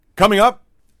Coming up,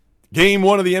 Game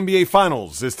 1 of the NBA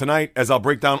Finals is tonight as I'll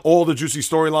break down all the juicy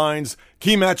storylines,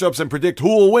 key matchups, and predict who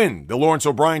will win the Lawrence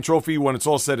O'Brien Trophy when it's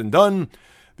all said and done.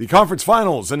 The conference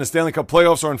finals and the Stanley Cup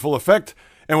playoffs are in full effect,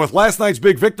 and with last night's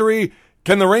big victory,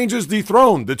 can the Rangers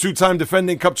dethrone the two-time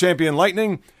defending Cup champion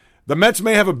Lightning? The Mets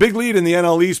may have a big lead in the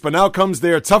NL East, but now comes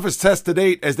their toughest test to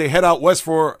date as they head out west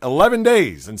for 11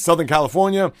 days in Southern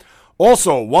California.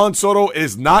 Also, Juan Soto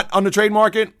is not on the trade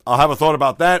market. I'll have a thought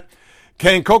about that.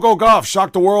 Can Coco Gauff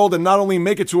shock the world and not only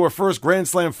make it to her first Grand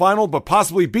Slam final, but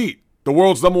possibly beat the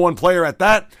world's number one player at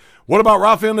that? What about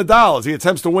Rafael Nadal as he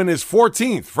attempts to win his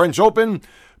 14th French Open?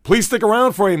 Please stick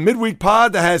around for a midweek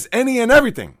pod that has any and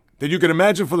everything that you can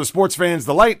imagine for the sports fans'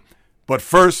 delight. But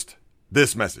first,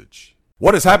 this message.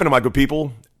 What is happening, my good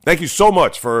people? Thank you so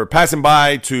much for passing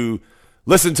by to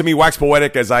listen to me wax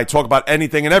poetic as I talk about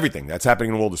anything and everything that's happening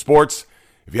in the world of sports.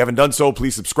 If you haven't done so,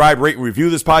 please subscribe, rate, and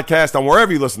review this podcast on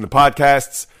wherever you listen to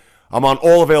podcasts. I'm on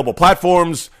all available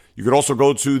platforms. You could also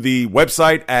go to the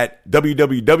website at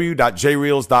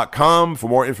www.jreels.com for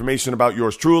more information about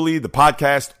yours truly, the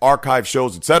podcast, archive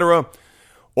shows, etc.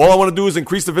 All I want to do is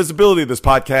increase the visibility of this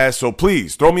podcast, so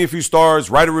please throw me a few stars,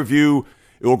 write a review.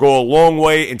 It will go a long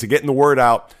way into getting the word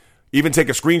out. Even take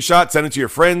a screenshot, send it to your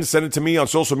friends, send it to me on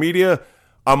social media.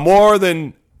 I'm more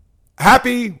than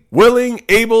happy, willing,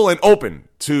 able, and open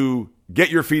to get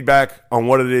your feedback on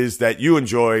what it is that you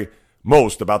enjoy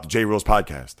most about the J Reels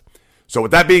podcast. So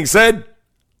with that being said,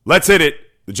 let's hit it.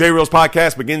 The J Reels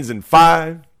podcast begins in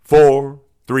 5, 4,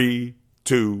 3,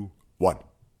 2, 1.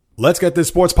 Let's get this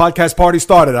sports podcast party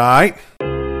started, all right?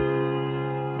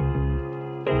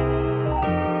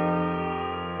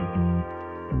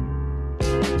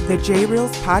 The J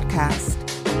Reels podcast.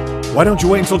 Why don't you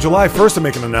wait until July 1st to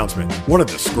make an announcement? What a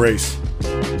disgrace.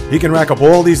 He can rack up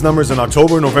all these numbers in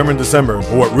October, November, and December,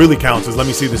 but what really counts is let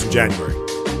me see this in January.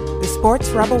 The sports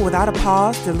rebel without a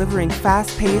pause, delivering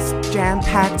fast-paced,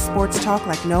 jam-packed sports talk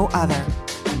like no other.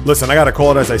 Listen, I gotta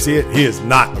call it as I see it. He is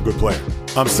not a good player.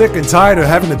 I'm sick and tired of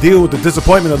having to deal with the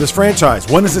disappointment of this franchise.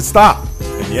 When does it stop?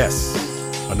 And yes,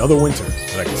 another winter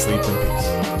that I can sleep in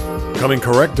peace. Coming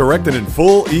correct, direct, and in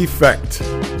full effect.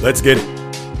 Let's get it.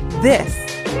 This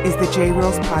is the J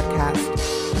Reels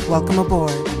podcast. Welcome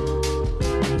aboard.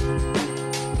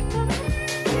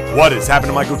 What is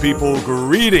happening, my good people?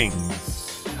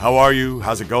 Greetings. How are you?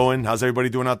 How's it going? How's everybody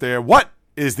doing out there? What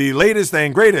is the latest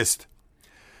and greatest?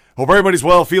 Hope everybody's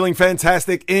well, feeling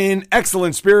fantastic, in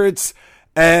excellent spirits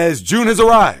as June has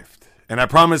arrived. And I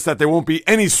promise that there won't be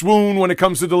any swoon when it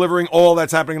comes to delivering all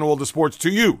that's happening in the world of sports to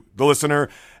you, the listener,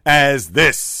 as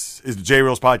this is the J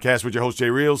Reels podcast with your host, J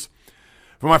Reels.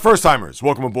 For my first timers,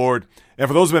 welcome aboard. And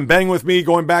for those who have been banging with me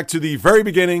going back to the very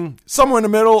beginning, somewhere in the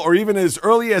middle, or even as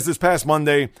early as this past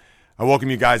Monday, I welcome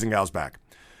you guys and gals back.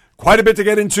 Quite a bit to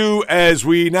get into as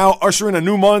we now usher in a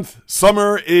new month.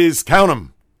 Summer is, count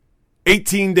 'em,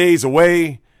 18 days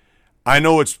away. I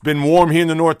know it's been warm here in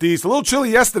the Northeast. A little chilly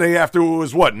yesterday after it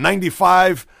was,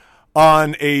 95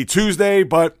 on a Tuesday.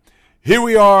 But here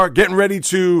we are getting ready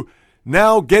to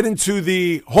now get into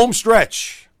the home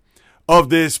stretch of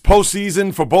this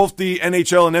postseason for both the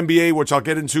NHL and NBA, which I'll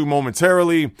get into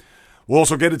momentarily. We'll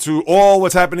also get into all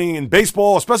what's happening in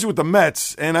baseball, especially with the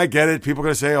Mets. And I get it. People are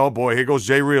going to say, oh boy, here goes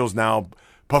J Reels now,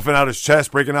 puffing out his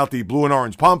chest, breaking out the blue and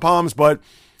orange pom-poms. But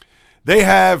they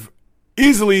have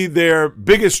easily their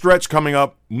biggest stretch coming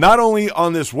up, not only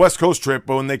on this West Coast trip,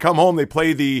 but when they come home, they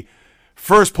play the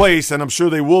first place, and I'm sure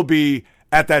they will be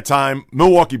at that time,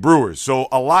 Milwaukee Brewers. So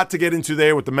a lot to get into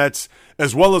there with the Mets,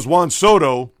 as well as Juan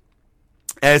Soto,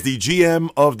 as the GM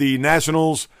of the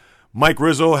Nationals. Mike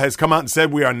Rizzo has come out and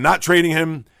said we are not trading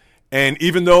him. And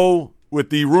even though with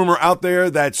the rumor out there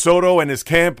that Soto and his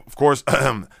camp, of course,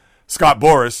 Scott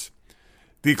Boras,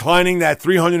 declining that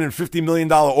 $350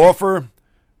 million offer,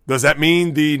 does that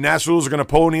mean the Nationals are going to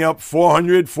pony up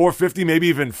 $400, $450, maybe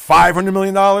even $500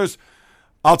 million?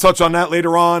 I'll touch on that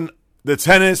later on. The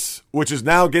tennis, which is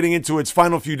now getting into its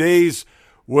final few days,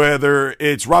 whether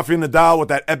it's Rafael Nadal with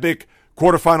that epic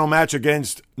quarterfinal match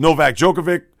against Novak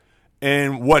Djokovic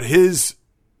and what his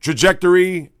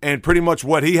trajectory and pretty much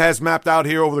what he has mapped out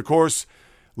here over the course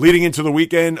leading into the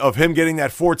weekend of him getting that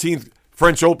 14th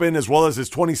French Open as well as his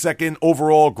 22nd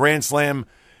overall Grand Slam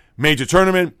major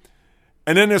tournament.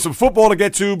 And then there's some football to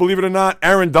get to, believe it or not.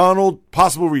 Aaron Donald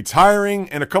possibly retiring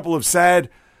and a couple of sad,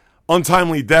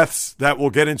 untimely deaths that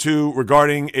we'll get into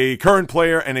regarding a current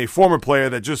player and a former player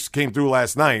that just came through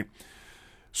last night.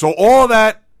 So all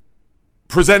that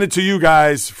presented to you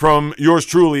guys from yours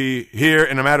truly here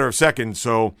in a matter of seconds.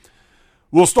 So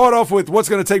we'll start off with what's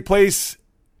going to take place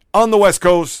on the West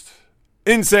Coast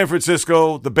in San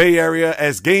Francisco, the Bay Area,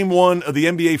 as Game 1 of the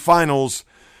NBA Finals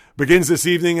begins this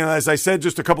evening. And as I said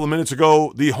just a couple of minutes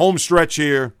ago, the home stretch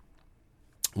here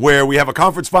where we have a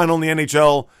conference final in the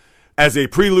NHL as a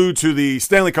prelude to the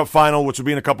Stanley Cup final, which will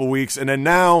be in a couple of weeks. And then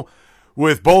now,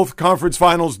 with both conference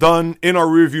finals done in our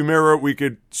rearview mirror, we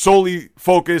could solely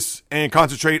focus and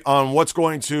concentrate on what's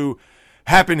going to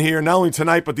happen here, not only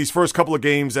tonight, but these first couple of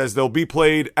games as they'll be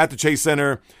played at the Chase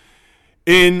Center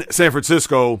in San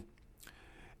Francisco.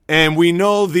 And we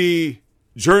know the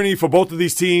journey for both of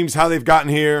these teams, how they've gotten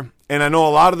here. And I know a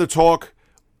lot of the talk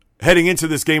heading into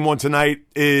this game one tonight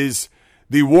is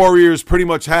the Warriors pretty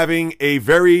much having a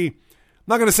very, I'm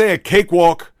not going to say a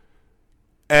cakewalk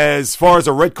as far as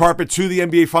a red carpet to the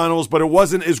NBA Finals, but it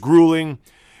wasn't as grueling.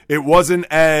 It wasn't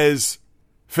as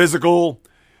physical.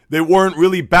 They weren't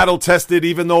really battle-tested,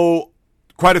 even though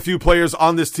quite a few players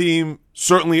on this team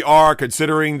certainly are,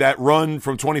 considering that run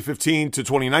from 2015 to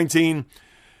 2019.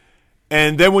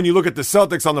 And then when you look at the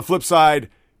Celtics on the flip side,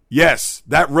 yes,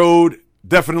 that road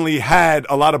definitely had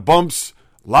a lot of bumps,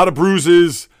 a lot of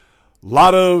bruises, a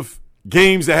lot of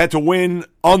games they had to win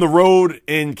on the road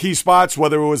in key spots,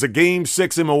 whether it was a Game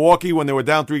 6 in Milwaukee when they were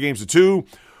down 3-2,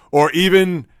 or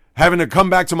even having to come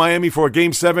back to Miami for a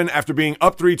Game 7 after being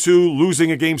up 3-2, losing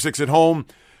a Game 6 at home.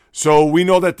 So we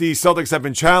know that the Celtics have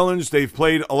been challenged. They've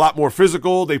played a lot more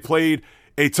physical. They played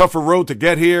a tougher road to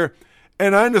get here.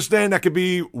 And I understand that could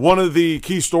be one of the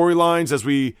key storylines as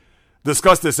we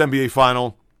discuss this NBA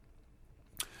final.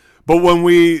 But when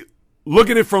we look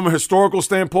at it from a historical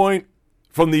standpoint,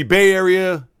 from the Bay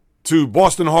Area to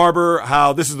Boston Harbor,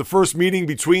 how this is the first meeting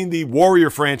between the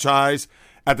Warrior franchise,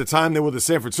 at the time they were the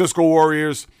San Francisco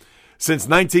Warriors, since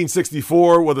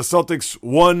 1964, where the Celtics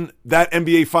won that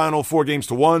NBA final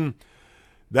 4-1.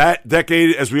 That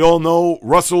decade, as we all know,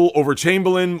 Russell over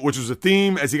Chamberlain, which was a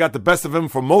theme as he got the best of him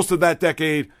for most of that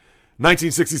decade.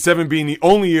 1967 being the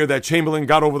only year that Chamberlain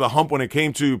got over the hump when it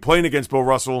came to playing against Bill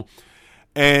Russell.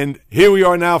 And here we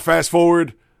are now, fast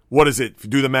forward, what is it? If you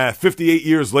do the math, 58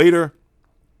 years later,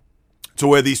 to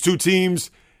where these two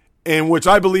teams, in which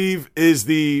I believe is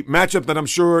the matchup that I'm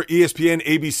sure ESPN,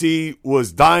 ABC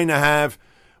was dying to have.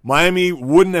 Miami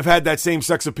wouldn't have had that same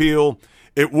sex appeal.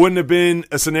 It wouldn't have been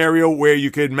a scenario where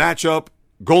you could match up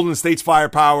Golden State's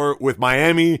firepower with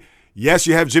Miami. Yes,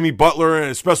 you have Jimmy Butler, and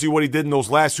especially what he did in those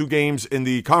last two games in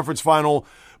the conference final.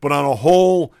 But on a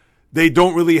whole, they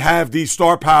don't really have the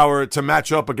star power to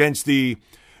match up against the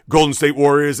Golden State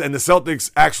Warriors, and the Celtics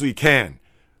actually can.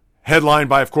 Headlined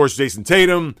by, of course, Jason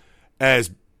Tatum,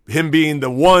 as him being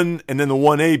the 1 and then the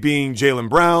 1A being Jaylen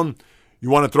Brown. You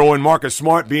want to throw in Marcus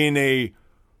Smart being a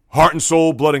heart and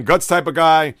soul, blood and guts type of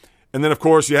guy. And then, of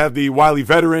course, you have the wily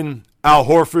veteran, Al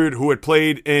Horford, who had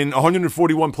played in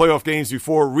 141 playoff games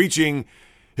before reaching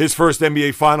his first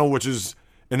NBA final, which is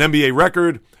an NBA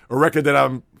record, a record that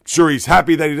I'm sure he's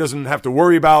happy that he doesn't have to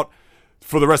worry about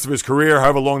for the rest of his career,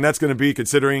 however long that's going to be,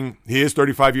 considering he is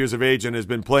 35 years of age and has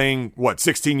been playing,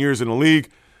 16 years in the league.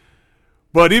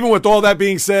 But even with all that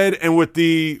being said, and with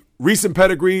the recent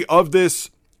pedigree of this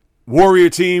Warrior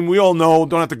team, we all know,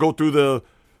 don't have to go through the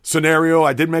scenario.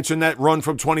 I did mention that run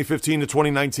from 2015 to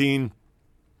 2019.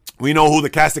 We know who the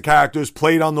cast of characters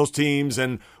played on those teams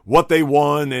and what they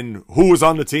won and who was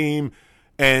on the team.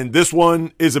 And this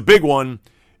one is a big one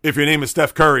if your name is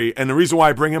Steph Curry. And the reason why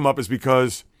I bring him up is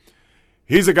because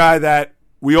he's a guy that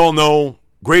we all know,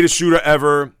 greatest shooter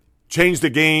ever, changed the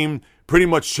game, pretty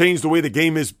much changed the way the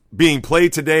game is being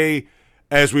played today.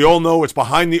 As we all know, it's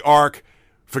behind the arc.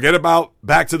 Forget about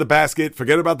back to the basket.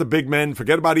 Forget about the big men.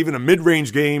 Forget about even a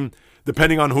mid-range game,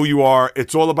 depending on who you are.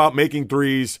 It's all about making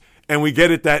threes. And we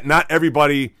get it that not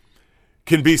everybody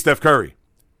can be Steph Curry.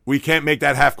 We can't make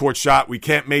that half-court shot. We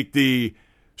can't make the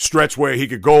stretch where he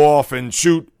could go off and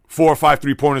shoot 4 or 5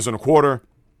 3-pointers in a quarter.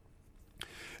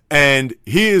 And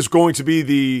he is going to be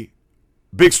the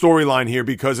big storyline here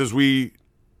because as we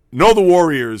know the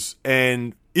Warriors,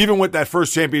 and even with that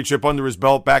first championship under his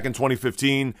belt back in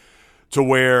 2015 to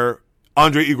where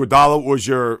Andre Iguodala was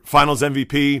your finals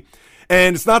MVP.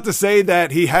 And it's not to say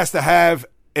that he has to have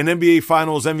an NBA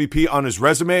Finals MVP on his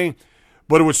resume,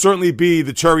 but it would certainly be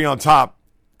the cherry on top,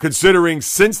 considering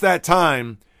since that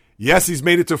time, yes, he's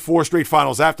made it to 4 straight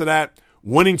finals after that,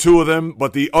 winning 2 of them,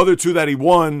 but the other 2 that he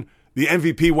won, the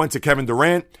MVP went to Kevin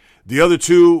Durant. The other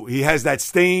 2, he has that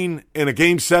stain in a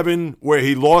Game 7 where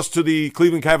he lost to the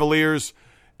Cleveland Cavaliers,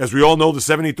 as we all know, the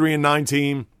 73-9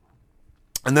 team.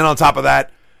 And then on top of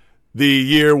that, the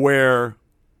year where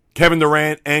Kevin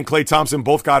Durant and Klay Thompson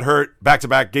both got hurt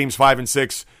back-to-back Games 5 and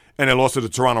 6, and they lost to the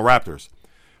Toronto Raptors.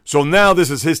 So now this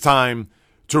is his time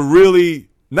to really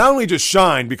not only just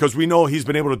shine, because we know he's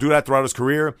been able to do that throughout his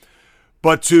career,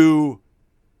 but to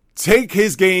take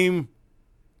his game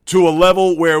to a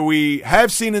level where we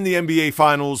have seen in the NBA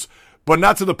Finals, but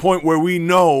not to the point where we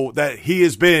know that he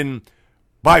has been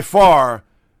by far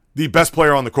the best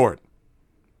player on the court.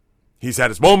 He's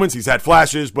had his moments, he's had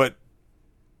flashes, but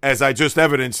as I just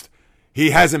evidenced,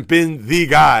 he hasn't been the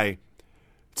guy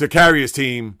to carry his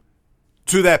team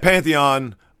to that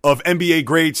pantheon of NBA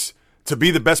greats, to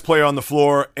be the best player on the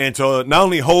floor, and to not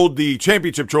only hold the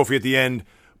championship trophy at the end,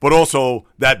 but also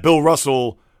that Bill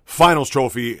Russell Finals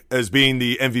trophy as being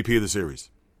the MVP of the series.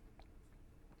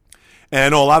 And I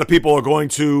know a lot of people are going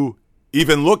to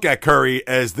even look at Curry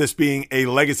as this being a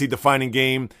legacy-defining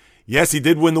game. Yes, he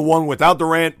did win the one without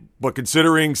Durant, but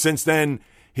considering since then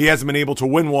he hasn't been able to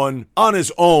win one on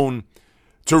his own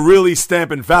to really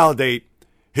stamp and validate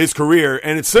his career.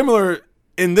 And it's similar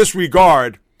in this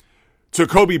regard to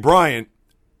Kobe Bryant.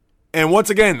 And once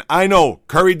again, I know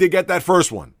Curry did get that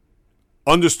first one.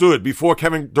 Understood, before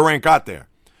Kevin Durant got there.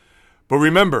 But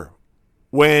remember,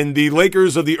 when the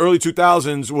Lakers of the early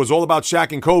 2000s was all about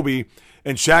Shaq and Kobe,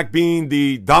 and Shaq being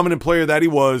the dominant player that he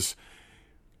was,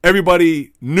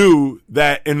 everybody knew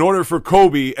that in order for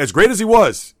Kobe, as great as he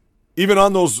was, even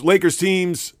on those Lakers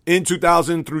teams in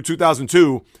 2000 through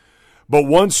 2002, but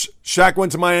once Shaq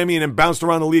went to Miami and then bounced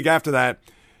around the league after that,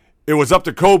 it was up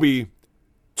to Kobe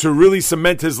to really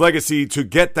cement his legacy to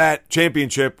get that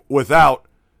championship without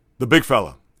the big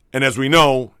fella. And as we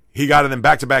know, he got it in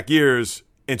back-to-back years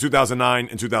in 2009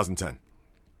 and 2010.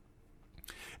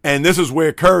 And this is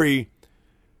where Curry,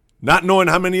 not knowing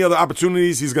how many other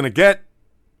opportunities he's going to get,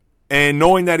 and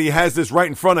knowing that he has this right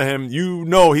in front of him, you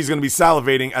know he's going to be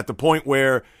salivating at the point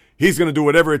where he's going to do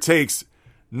whatever it takes,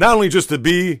 not only just to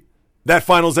be that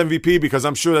Finals MVP, because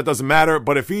I'm sure that doesn't matter,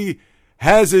 but if he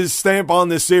has his stamp on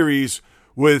this series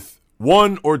with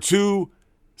one or two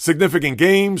significant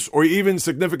games or even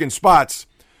significant spots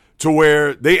to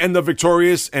where they end up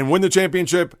victorious and win the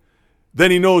championship,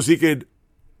 then he knows he could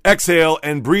exhale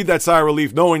and breathe that sigh of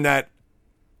relief knowing that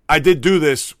I did do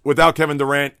this without Kevin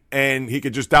Durant, and he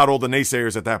could just doubt all the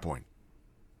naysayers at that point.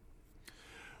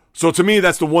 So to me,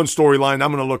 that's the one storyline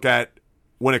I'm going to look at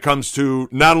when it comes to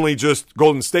not only just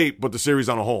Golden State, but the series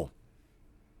on a whole.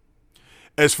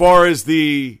 As far as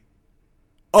the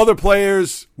other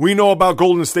players, we know about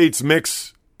Golden State's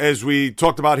mix, as we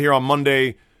talked about here on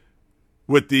Monday,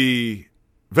 with the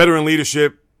veteran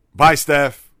leadership by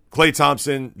Steph, Klay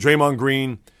Thompson, Draymond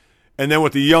Green, and then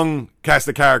with the young cast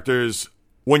of characters,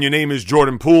 when your name is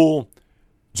Jordan Poole,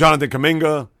 Jonathan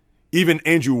Kuminga, even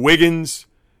Andrew Wiggins.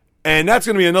 And that's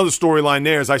going to be another storyline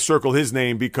there as I circle his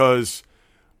name, because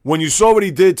when you saw what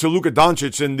he did to Luka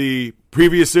Doncic in the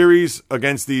previous series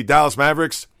against the Dallas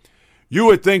Mavericks, you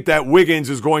would think that Wiggins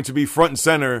is going to be front and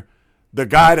center, the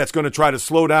guy that's going to try to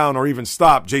slow down or even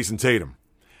stop Jason Tatum.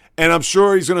 And I'm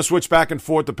sure he's going to switch back and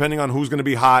forth depending on who's going to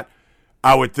be hot.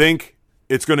 I would think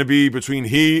it's going to be between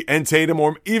he and Tatum,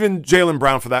 or even Jaylen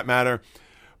Brown for that matter.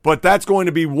 But that's going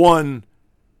to be one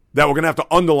that we're going to have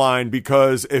to underline,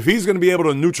 because if he's going to be able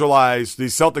to neutralize the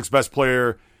Celtics' best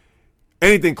player,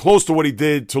 anything close to what he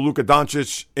did to Luka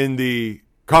Doncic in the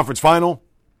conference final,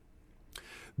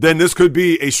 then this could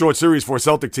be a short series for a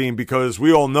Celtic team, because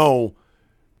we all know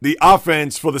the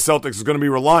offense for the Celtics is going to be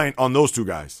reliant on those two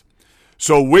guys.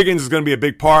 So Wiggins is going to be a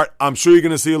big part. I'm sure you're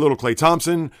going to see a little Klay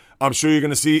Thompson. I'm sure you're going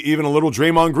to see even a little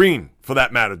Draymond Green, for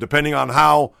that matter, depending on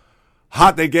how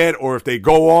hot they get or if they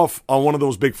go off on one of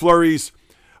those big flurries.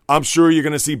 I'm sure you're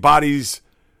going to see bodies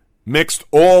mixed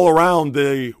all around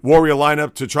the Warrior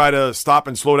lineup to try to stop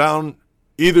and slow down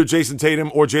either Jason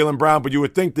Tatum or Jaylen Brown. But you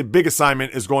would think the big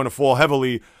assignment is going to fall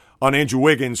heavily on Andrew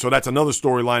Wiggins. So that's another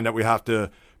storyline that we have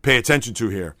to pay attention to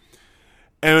here.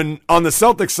 And on the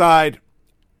Celtics side,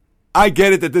 I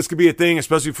get it that this could be a thing,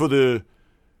 especially for the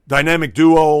dynamic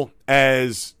duo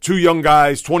as two young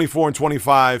guys, 24 and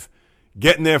 25,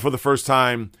 getting there for the first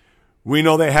time. We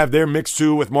know they have their mix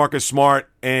too with Marcus Smart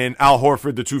and Al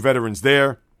Horford, the two veterans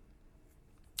there.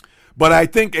 But I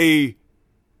think a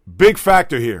big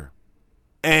factor here,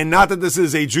 and not that this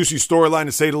is a juicy storyline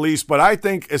to say the least, but I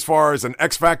think as far as an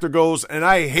X factor goes, and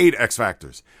I hate X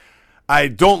factors. I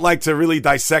don't like to really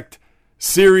dissect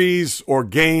series or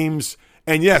games.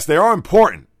 And yes, they are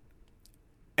important.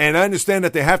 And I understand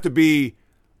that they have to be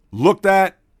looked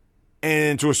at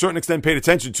and to a certain extent paid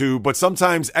attention to, but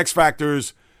sometimes X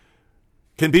factors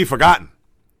can be forgotten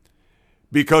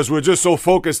because we're just so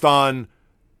focused on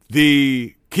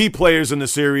the key players in the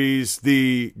series,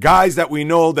 the guys that we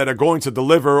know that are going to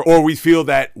deliver or we feel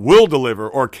that will deliver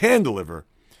or can deliver,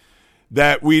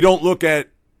 that we don't look at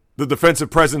the defensive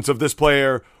presence of this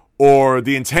player or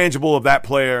the intangible of that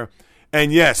player.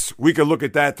 And yes, we could look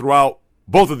at that throughout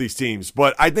both of these teams.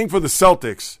 But I think for the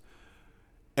Celtics,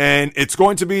 And it's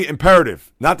going to be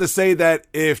imperative. Not to say that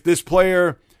if this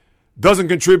player doesn't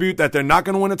contribute that they're not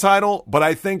going to win a title, but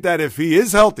I think that if he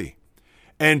is healthy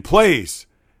and plays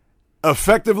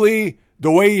effectively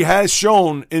the way he has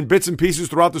shown in bits and pieces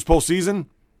throughout this postseason,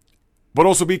 but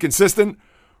also be consistent,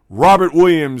 Robert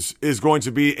Williams is going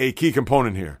to be a key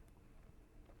component here.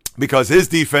 Because his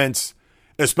defense,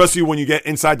 especially when you get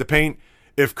inside the paint,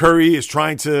 if Curry is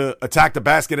trying to attack the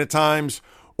basket at times,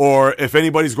 or if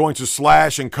anybody's going to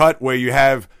slash and cut where you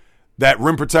have that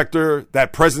rim protector,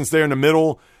 that presence there in the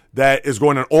middle that is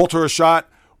going to alter a shot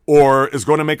or is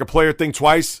going to make a player think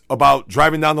twice about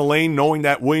driving down the lane knowing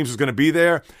that Williams is going to be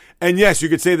there. And yes, you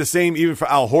could say the same even for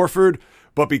Al Horford,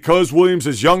 but because Williams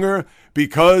is younger,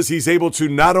 because he's able to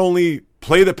not only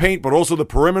play the paint but also the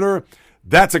perimeter,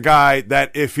 that's a guy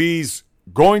that if he's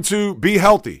going to be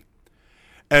healthy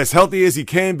as he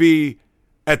can be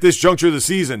at this juncture of the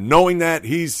season, knowing that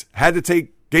he's had to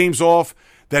take games off,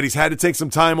 that he's had to take some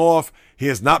time off. He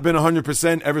has not been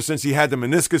 100% ever since he had the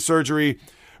meniscus surgery.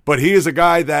 But he is a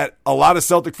guy that a lot of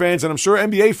Celtic fans, and I'm sure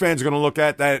NBA fans are going to look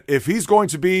at, that if he's going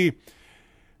to be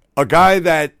a guy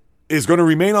that is going to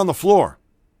remain on the floor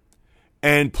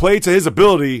and play to his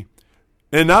ability,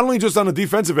 and not only just on the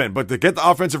defensive end, but to get the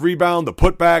offensive rebound, the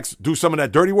putbacks, do some of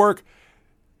that dirty work,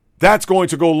 that's going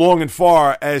to go long and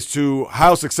far as to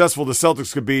how successful the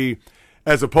Celtics could be,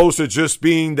 as opposed to just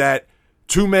being that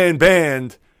two-man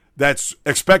band that's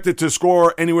expected to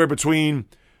score anywhere between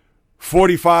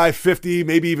 45, 50,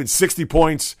 maybe even 60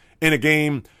 points in a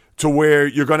game, to where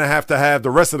you're going to have the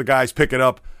rest of the guys pick it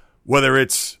up, whether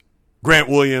it's Grant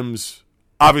Williams,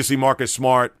 obviously Marcus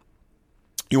Smart.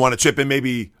 You want to chip in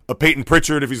maybe a Peyton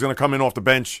Pritchard if he's going to come in off the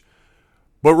bench.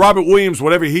 But Robert Williams,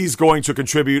 whatever he's going to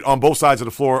contribute on both sides of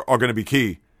the floor are going to be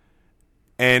key.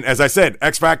 And as I said,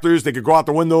 X factors, they could go out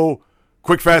the window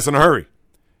quick, fast, in a hurry.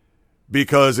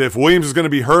 Because if Williams is going to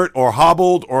be hurt or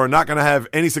hobbled or not going to have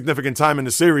any significant time in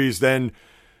the series, then,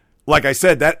 like I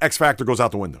said, that X factor goes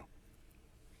out the window.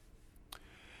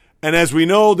 And as we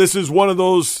know, this is one of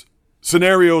those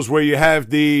scenarios where you have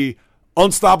the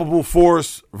unstoppable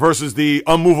force versus the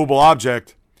unmovable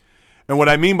object. And what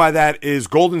I mean by that is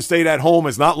Golden State at home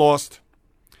is not lost,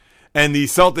 and the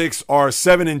Celtics are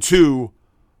 7-2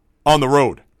 on the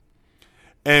road.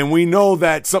 And we know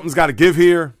that something's got to give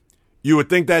here. You would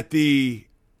think that the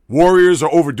Warriors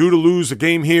are overdue to lose a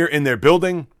game here in their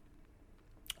building,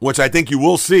 which I think you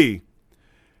will see.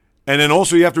 And then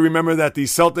also you have to remember that the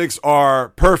Celtics are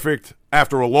perfect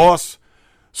after a loss.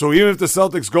 So even if the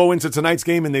Celtics go into tonight's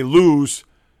game and they lose,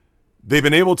 they've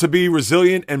been able to be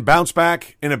resilient and bounce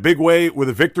back in a big way with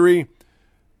a victory.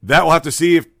 That we'll have to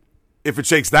see if it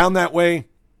shakes down that way.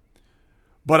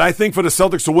 But I think for the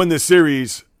Celtics to win this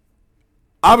series,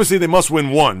 obviously they must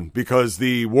win one because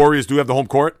the Warriors do have the home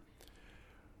court.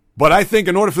 But I think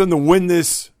in order for them to win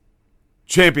this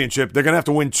championship, they're going to have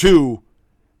to win two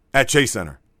at Chase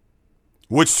Center.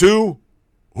 Which two?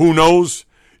 Who knows?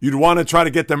 You'd want to try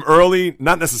to get them early,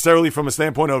 not necessarily from a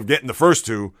standpoint of getting the first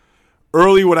two.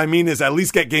 Early, what I mean is at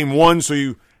least get game one, so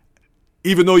you,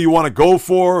 even though you want to go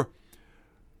for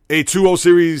a 2-0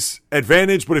 series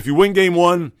advantage, but if you win game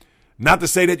one, not to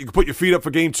say that you can put your feet up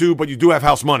for game two, but you do have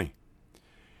house money.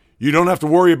 You don't have to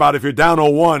worry about if you're down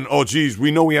 0-1, oh geez, we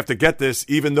know we have to get this,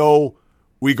 even though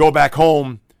we go back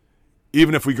home,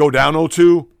 even if we go down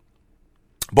 0-2.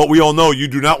 But we all know you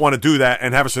do not want to do that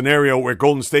and have a scenario where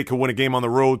Golden State can win a game on the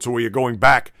road to where you're going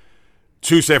back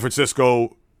to San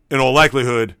Francisco, in all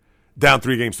likelihood, down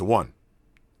 3-1.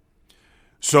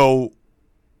 So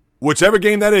whichever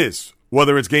game that is,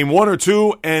 whether it's game 1 or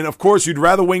 2, and of course you'd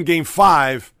rather win game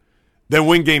 5 than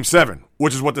win game 7,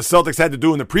 which is what the Celtics had to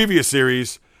do in the previous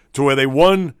series, to where they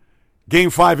won game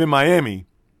 5 in Miami,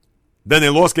 then they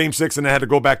lost game 6 and they had to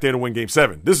go back there to win game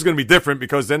 7. This is going to be different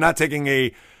because they're not taking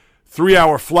a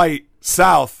 3-hour flight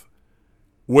south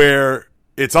where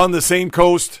it's on the same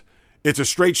coast, it's a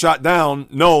straight shot down.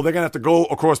 No, they're going to have to go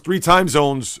across 3 time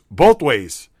zones both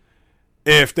ways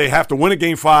if they have to win a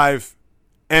game 5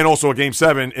 and also a game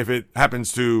 7 if it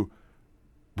happens to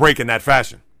break in that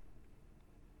fashion.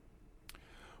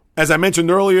 As I mentioned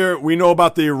earlier, we know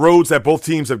about the roads that both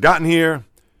teams have gotten here.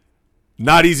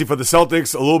 Not easy for the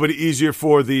Celtics, a little bit easier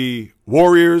for the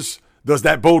Warriors. Does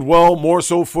that bode well more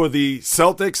so for the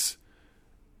Celtics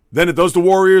than it does the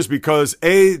Warriors? Because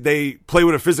A, they play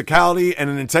with a physicality and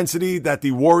an intensity that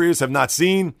the Warriors have not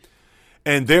seen.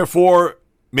 And therefore,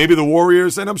 maybe the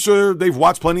Warriors, and I'm sure they've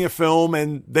watched plenty of film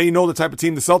and they know the type of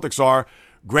team the Celtics are.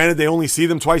 Granted, they only see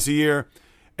them twice a year.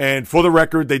 And for the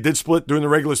record, they did split during the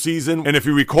regular season. And if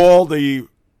you recall the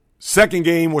second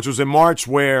game, which was in March,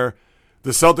 where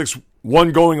the Celtics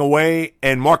one going away,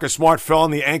 and Marcus Smart fell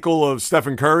on the ankle of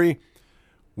Stephen Curry,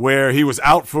 where he was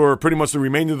out for pretty much the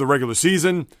remainder of the regular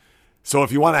season. So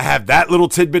if you want to have that little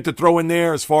tidbit to throw in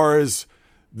there as far as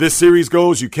this series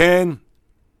goes, you can.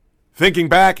 Thinking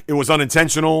back, it was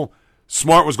unintentional.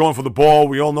 Smart was going for the ball.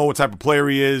 We all know what type of player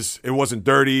he is. It wasn't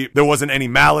dirty. There wasn't any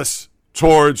malice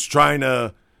towards trying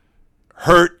to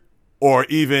hurt or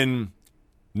even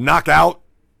knock out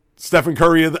Stephen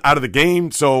Curry out of the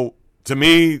game. So to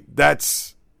me,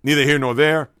 that's neither here nor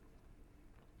there.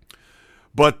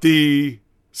 But the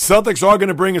Celtics are going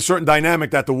to bring a certain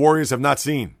dynamic that the Warriors have not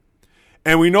seen.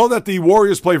 And we know that the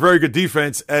Warriors play very good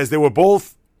defense, as they were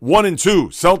both 1-2,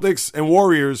 Celtics and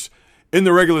Warriors, in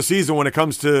the regular season when it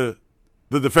comes to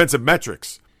the defensive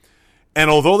metrics. And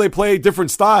although they play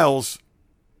different styles,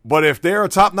 but if they're a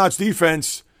top-notch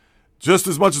defense, just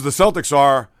as much as the Celtics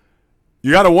are,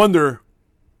 you got to wonder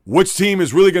which team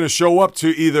is really going to show up to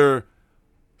either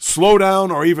slow down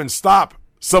or even stop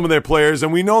some of their players.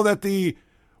 And we know that the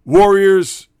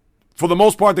Warriors, for the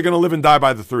most part, they're going to live and die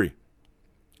by the three.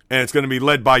 And it's going to be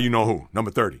led by you-know-who,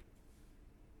 number 30.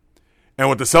 And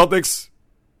with the Celtics,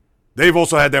 they've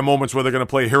also had their moments where they're going to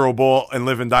play hero ball and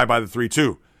live and die by the three,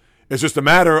 too. It's just a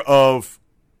matter of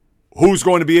who's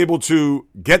going to be able to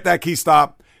get that key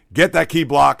stop, get that key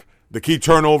block, the key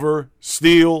turnover,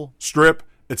 steal, strip,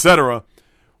 etc.,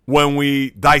 when we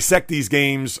dissect these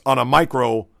games on a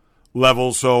micro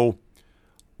level. So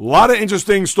a lot of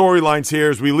interesting storylines here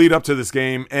as we lead up to this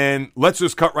game, and let's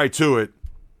just cut right to it.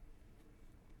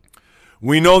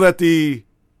 We know that the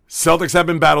Celtics have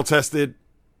been battle-tested.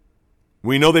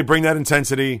 We know they bring that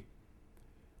intensity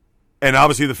and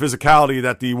obviously the physicality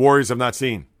that the Warriors have not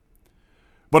seen.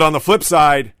 But on the flip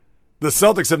side, the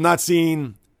Celtics have not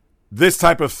seen this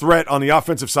type of threat on the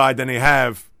offensive side than they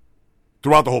have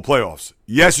throughout the whole playoffs.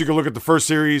 Yes, you can look at the first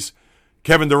series,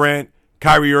 Kevin Durant,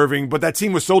 Kyrie Irving, but that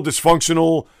team was so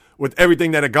dysfunctional with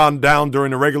everything that had gone down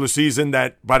during the regular season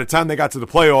that by the time they got to the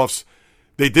playoffs,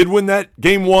 they did win that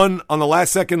game one on the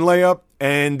last second layup,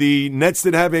 and the Nets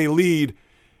did have a lead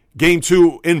game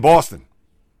two in Boston.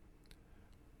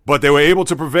 But they were able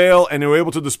to prevail, and they were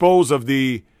able to dispose of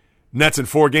the Nets in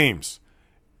 4 games.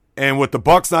 And with the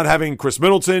Bucks not having Chris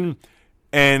Middleton,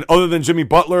 and other than Jimmy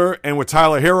Butler, and with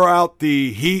Tyler Hero out,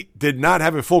 the Heat did not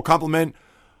have a full complement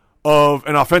of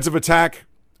an offensive attack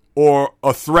or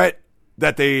a threat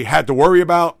that they had to worry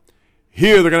about.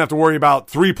 Here, they're going to have to worry about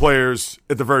 3 players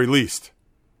at the very least.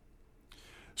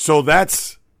 So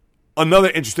that's another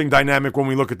interesting dynamic when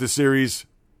we look at this series.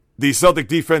 The Celtic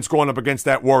defense going up against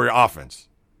that Warrior offense.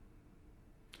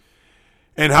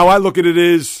 And how I look at it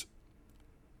is,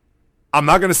 I'm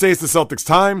not going to say it's the Celtics'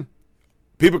 time.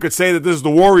 People could say that this is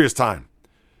the Warriors' time.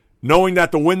 Knowing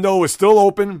that the window is still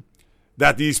open,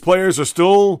 that these players are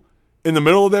still in the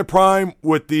middle of their prime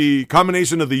with the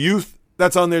combination of the youth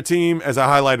that's on their team, as I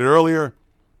highlighted earlier.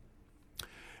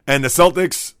 And the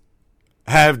Celtics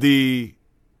have the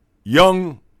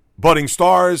young budding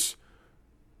stars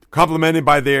complemented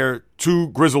by their 2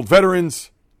 grizzled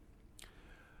veterans.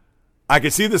 I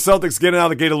can see the Celtics getting out of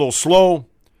the gate a little slow.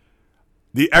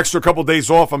 The extra couple days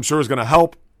off, I'm sure, is going to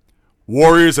help.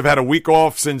 Warriors have had a week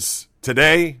off since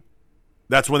today.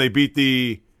 That's when they beat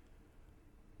the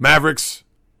Mavericks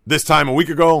this time a week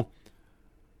ago.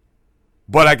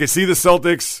 But I can see the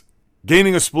Celtics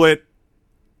gaining a split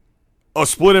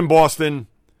in Boston,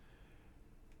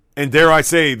 and dare I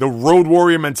say, the Road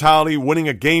Warrior mentality, winning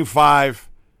a Game 5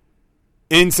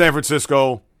 in San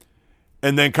Francisco,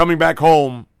 and then coming back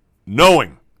home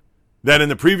knowing that in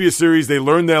the previous series they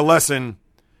learned their lesson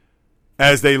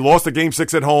as they lost a Game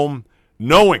 6 at home,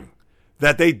 knowing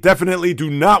that they definitely do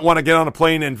not want to get on a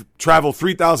plane and travel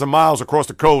 3,000 miles across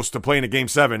the coast to play in a Game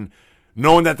 7,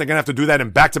 knowing that they're going to have to do that in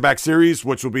back-to-back series,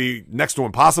 which will be next to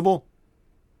impossible.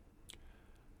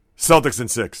 Celtics in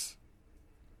 6.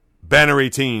 Banner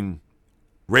 18,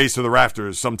 raised to the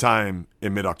rafters sometime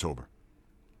in mid-October.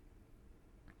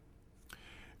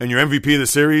 And your MVP of the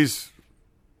series,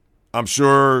 I'm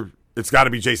sure it's got to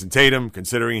be Jason Tatum,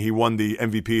 considering he won the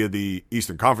MVP of the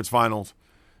Eastern Conference Finals.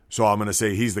 So I'm going to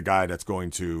say he's the guy that's going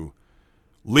to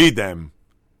lead them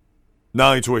not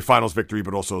only to a finals victory,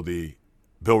 but also the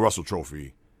Bill Russell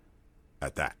Trophy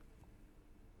at that.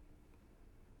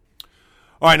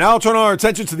 All right, now I'll turn our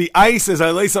attention to the ice as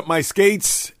I lace up my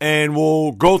skates, and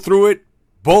we'll go through it.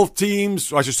 Both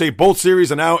teams, or I should say both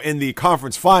series, are now in the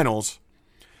conference finals.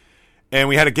 And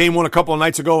we had a game 1 a couple of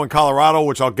nights ago in Colorado,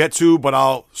 which I'll get to, but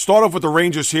I'll start off with the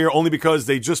Rangers here only because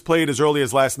they just played as early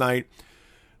as last night.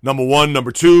 Number 1.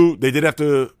 Number 2, they did have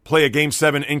to play a Game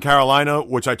 7 in Carolina,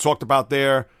 which I talked about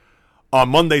there on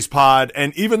Monday's pod.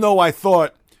 And even though I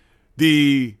thought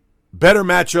the better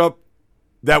matchup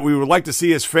that we would like to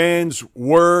see as fans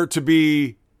were to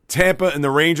be Tampa and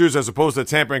the Rangers as opposed to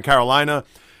Tampa and Carolina.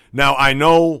 Now, I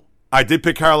know I did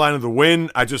pick Carolina to win.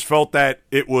 I just felt that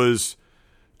it was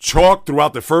chalk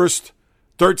throughout the first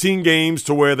 13 games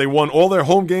to where they won all their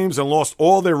home games and lost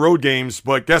all their road games.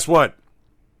 But guess what?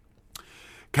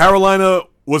 Carolina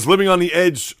was living on the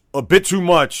edge a bit too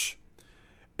much,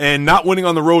 and not winning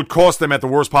on the road cost them at the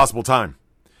worst possible time.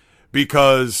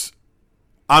 Because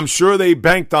I'm sure they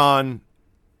banked on,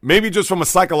 maybe just from a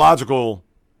psychological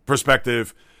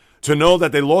perspective, to know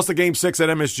that they lost the Game 6 at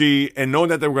MSG and knowing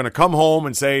that they were going to come home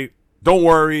and say, don't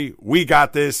worry, we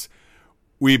got this.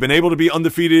 We've been able to be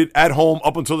undefeated at home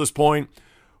up until this point.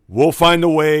 We'll find a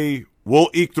way. We'll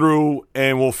eke through,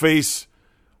 and we'll face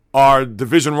our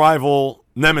division rival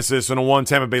nemesis in a one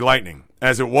Tampa Bay Lightning.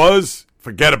 As it was,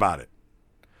 forget about it.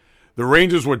 The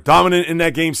Rangers were dominant in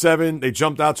that Game 7. They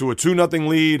jumped out to a 2-0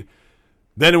 lead.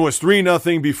 Then it was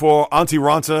 3-0 before Antti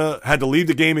Raanta had to leave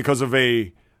the game because of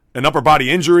an upper body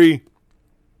injury.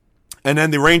 And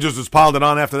then the Rangers just piled it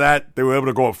on after that. They were able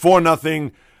to go up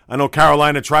 4-0. I know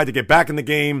Carolina tried to get back in the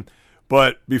game,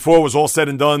 but before it was all said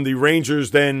and done, the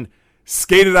Rangers then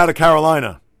skated out of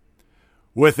Carolina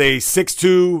with a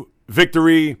 6-2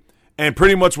 victory. And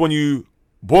pretty much when you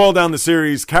boil down the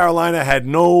series, Carolina had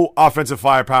no offensive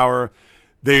firepower.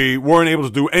 They weren't able to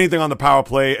do anything on the power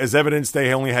play. As evidence,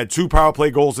 they only had 2 power play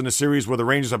goals in the series, where the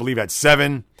Rangers, I believe, had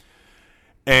 7.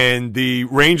 And the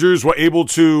Rangers were able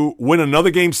to win another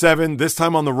Game 7, this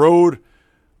time on the road.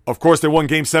 Of course, they won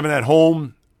Game 7 at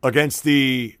home against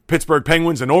the Pittsburgh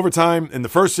Penguins in overtime in the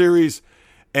first series.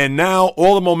 And now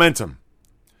all the momentum,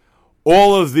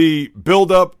 all of the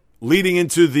buildup leading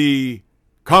into the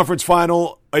conference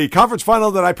final, a conference final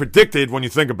that I predicted when you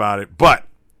think about it. But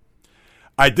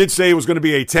I did say it was going to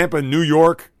be a Tampa-New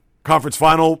York conference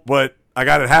final, but I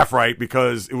got it half right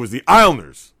because it was the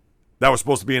Islanders that was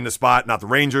supposed to be in the spot, not the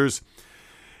Rangers.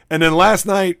 And then last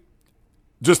night,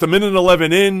 just a minute and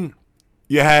 11 in,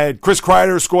 you had Chris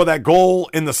Kreider score that goal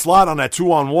in the slot on that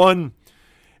 2-on-1,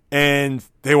 and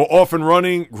they were off and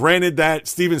running. Granted that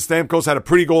Steven Stamkos had a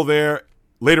pretty goal there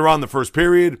later on in the first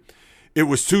period. It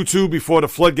was 2-2 before the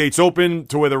floodgates opened,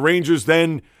 to where the Rangers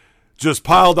then just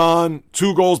piled on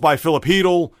 2 goals by Philip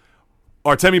Hedl.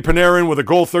 Artemi Panarin with a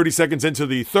goal 30 seconds into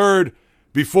the third.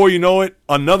 Before you know it,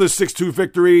 another 6-2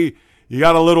 victory. You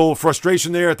got a little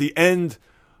frustration there at the end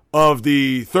of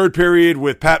the third period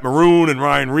with Pat Maroon and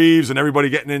Ryan Reeves and everybody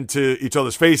getting into each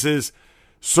other's faces.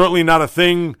 Certainly not a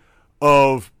thing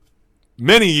of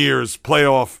many years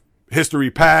playoff history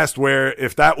past, where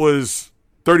if that was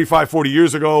 35, 40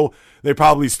 years ago, they'd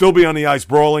probably still be on the ice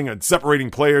brawling and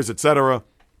separating players, etc.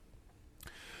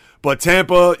 But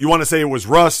Tampa, you want to say it was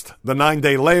rust, the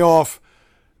 9-day layoff,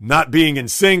 not being in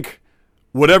sync,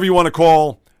 whatever you want to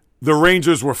call. The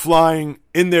Rangers were flying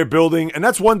in their building. And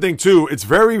that's one thing, too. It's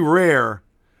very rare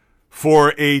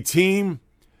for a team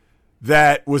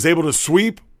that was able to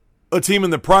sweep a team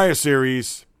in the prior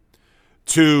series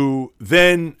to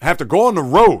then have to go on the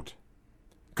road.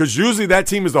 Because usually that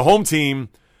team is the home team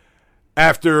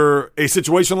after a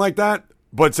situation like that.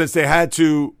 But since they had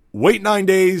to wait 9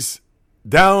 days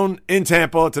down in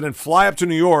Tampa to then fly up to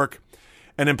New York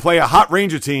and then play a hot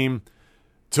Ranger team,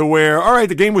 to where, all right,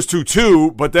 the game was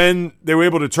 2-2, but then they were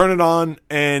able to turn it on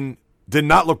and did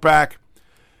not look back.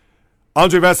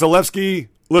 Andrei Vasilevsky,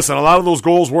 listen, a lot of those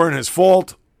goals weren't his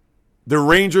fault. The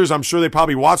Rangers, I'm sure they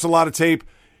probably watched a lot of tape.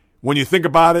 When you think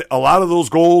about it, a lot of those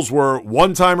goals were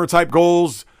one-timer type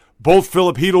goals. Both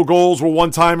Philip Hedl goals were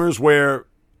one-timers where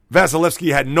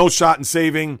Vasilevsky had no shot in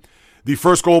saving. The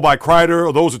first goal by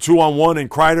Kreider, those are 2-on-1, and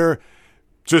Kreider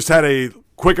just had a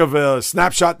quick of a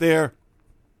snapshot there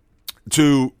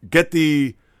to get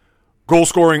the goal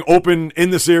scoring open in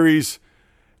the series.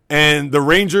 And the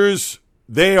Rangers,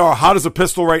 they are hot as a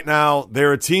pistol right now.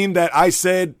 They're a team that I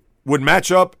said would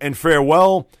match up and fare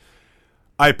well.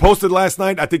 I posted last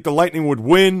night, I think the Lightning would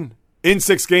win in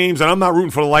 6 games, and I'm not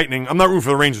rooting for the Lightning. I'm not rooting for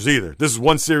the Rangers either. This is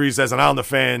one series as an Islander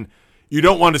fan. You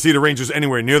don't want to see the Rangers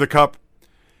anywhere near the cup.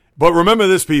 But remember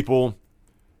this, people.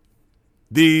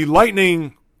 The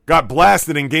Lightning got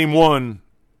blasted in Game 1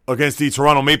 against the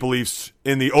Toronto Maple Leafs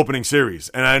in the opening series.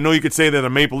 And I know you could say they're the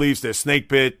Maple Leafs, they're snake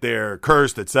bit, they're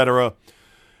cursed, etc.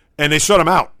 And they shut them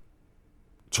out.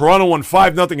 Toronto won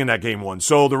 5-0 in that Game 1.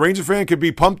 So the Ranger fan could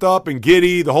be pumped up and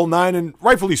giddy, the whole 9, and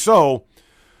rightfully so.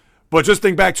 But just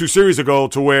think back 2 series ago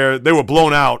to where they were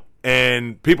blown out,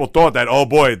 and people thought that, oh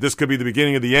boy, this could be the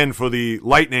beginning of the end for the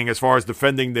Lightning as far as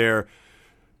defending their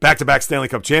back-to-back Stanley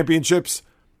Cup championships.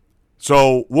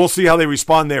 So we'll see how they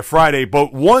respond there Friday.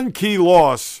 But one key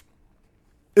loss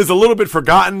is a little bit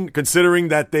forgotten, considering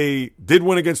that they did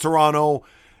win against Toronto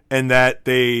and that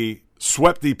they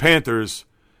swept the Panthers.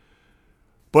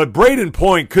 But Braden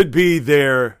Point could be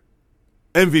their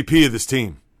MVP of this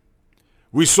team.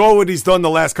 We saw what he's done the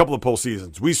last couple of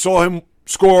postseasons. We saw him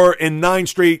score in 9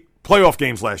 straight playoff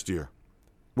games last year,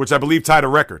 which I believe tied a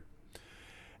record.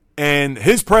 And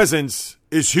his presence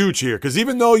is huge here, because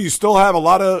even though you still have a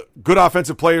lot of good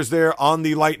offensive players there on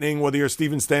the Lightning, whether you're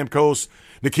Steven Stamkos,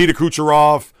 Nikita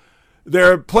Kucherov,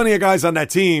 there are plenty of guys on that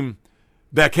team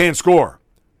that can score.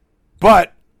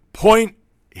 But Point,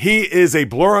 he is a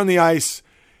blur on the ice.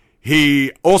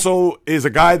 He also is a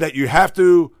guy that you have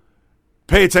to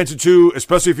pay attention to,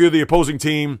 especially if you're the opposing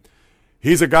team.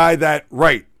 He's a guy that,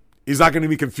 he's not going to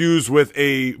be confused with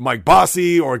a Mike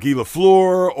Bossy or a Guy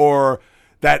Lafleur or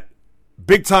that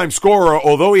big-time scorer,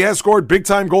 although he has scored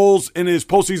big-time goals in his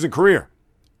postseason career.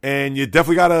 And you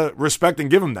definitely got to respect and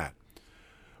give him that.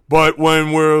 But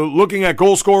when we're looking at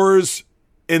goal scorers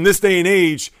in this day and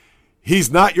age, he's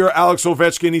not your Alex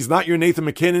Ovechkin. He's not your Nathan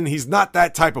MacKinnon. He's not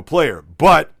that type of player.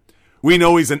 But we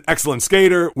know he's an excellent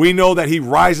skater. We know that he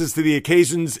rises to the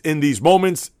occasions in these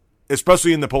moments,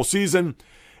 especially in the postseason.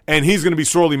 And he's going to be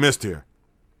sorely missed here.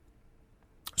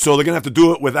 So they're going to have to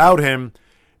do it without him.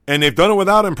 And they've done it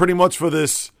without him pretty much for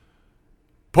this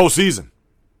postseason,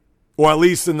 or at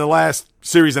least in the last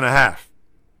series and a half.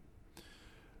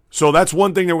 So that's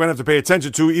one thing that we're going to have to pay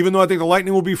attention to, even though I think the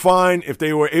Lightning will be fine. If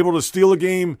they were able to steal a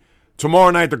game tomorrow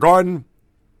night at the Garden,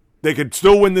 they could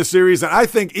still win this series. And I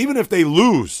think even if they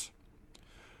lose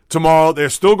tomorrow, they're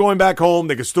still going back home.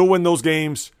 They could still win those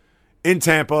games in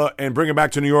Tampa and bring it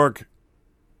back to New York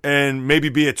and maybe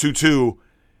be at 2-2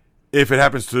 if it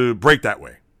happens to break that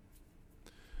way.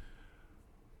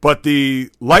 But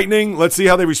the Lightning, let's see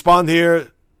how they respond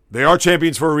here. They are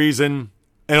champions for a reason,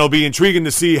 and it'll be intriguing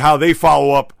to see how they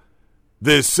follow up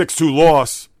this 6-2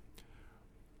 loss.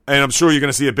 And I'm sure you're going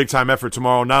to see a big-time effort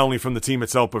tomorrow, not only from the team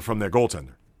itself, but from their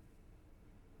goaltender.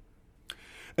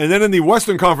 And then in the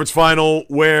Western Conference Final,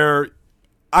 where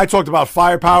I talked about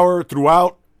firepower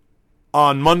throughout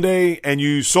on Monday, and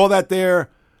you saw that there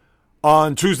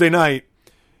on Tuesday night.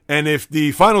 And if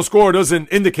the final score doesn't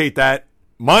indicate that,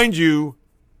 mind you,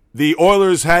 the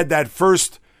Oilers had that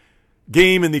first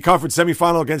game in the conference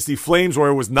semifinal against the Flames where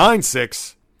it was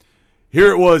 9-6. Here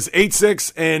it was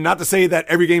 8-6, and not to say that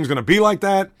every game is going to be like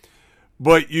that,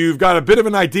 but you've got a bit of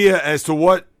an idea as to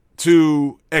what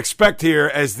to expect here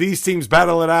as these teams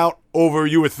battle it out over,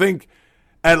 you would think,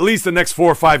 at least the next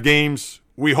 4 or 5 games.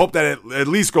 We hope that it at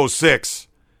least goes 6.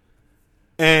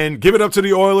 And give it up to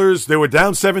the Oilers. They were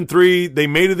down 7-3. They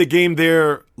made it the game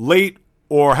there late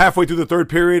or halfway through the third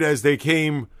period as they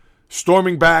came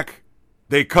storming back.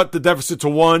 They cut the deficit to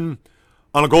 1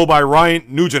 on a goal by Ryan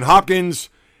Nugent-Hopkins.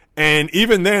 And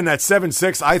even then, at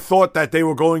 7-6, I thought that they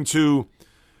were going to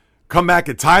come back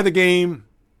and tie the game.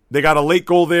 They got a late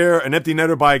goal there, an empty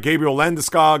netter by Gabriel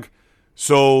Landeskog.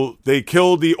 So they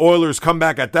killed the Oilers'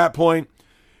 comeback at that point.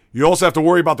 You also have to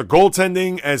worry about the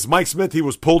goaltending, as Mike Smith, he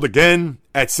was pulled again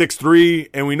at 6-3.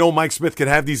 And we know Mike Smith can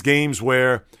have these games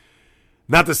where,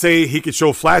 not to say he could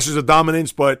show flashes of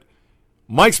dominance, but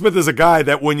Mike Smith is a guy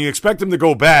that when you expect him to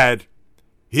go bad,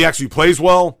 he actually plays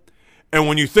well. And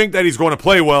when you think that he's going to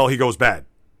play well, he goes bad.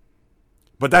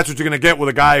 But that's what you're going to get with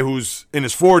a guy who's in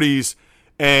his 40s.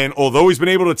 And although he's been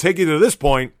able to take you to this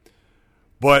point,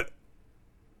 but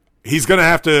he's going to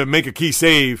have to make a key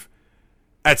save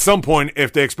at some point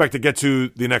if they expect to get to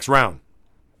the next round.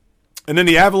 And then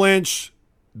the Avalanche,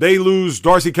 they lose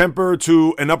Darcy Kemper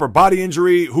to an upper body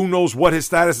injury. Who knows what his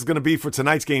status is going to be for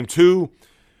tonight's game 2.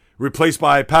 Replaced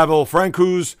by Pavel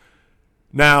Francouz.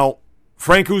 Now,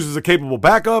 Francouz is a capable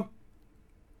backup.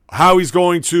 How he's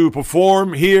going to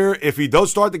perform here if he does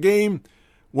start the game,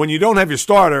 when you don't have your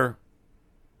starter,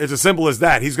 it's as simple as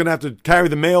that. He's going to have to carry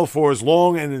the mail for as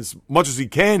long and as much as he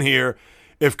can here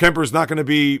if Kemper's not going to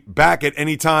be back at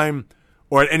any time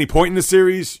or at any point in the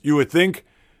series, you would think.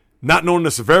 Not knowing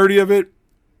the severity of it,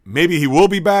 maybe he will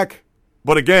be back.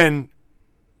 But again,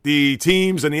 the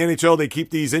teams and the NHL, they keep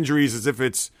these injuries as if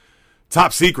it's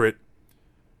top secret,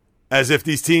 as if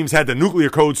these teams had the nuclear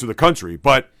codes to the country.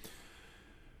 But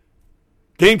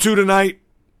game 2 tonight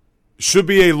should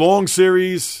be a long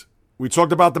series. We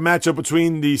talked about the matchup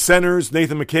between the centers,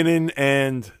 Nathan MacKinnon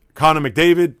and Connor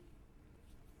McDavid.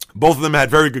 Both of them had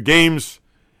very good games.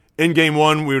 In game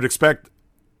 1, we would expect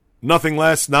nothing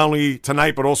less, not only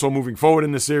tonight, but also moving forward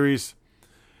in the series.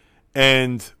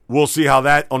 And we'll see how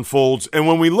that unfolds. And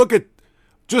when we look at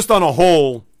just on a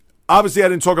whole, obviously I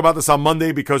didn't talk about this on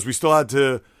Monday because we still had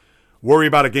to worry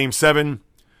about a game 7.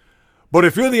 But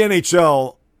if you're the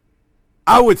NHL,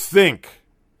 I would think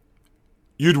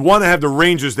you'd want to have the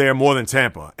Rangers there more than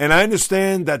Tampa. And I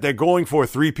understand that they're going for a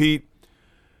three-peat.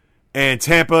 And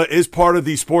Tampa is part of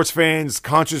the sports fans'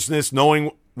 consciousness,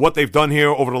 knowing what they've done here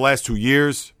over the last 2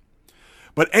 years.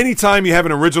 But anytime you have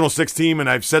an original six team, and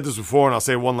I've said this before and I'll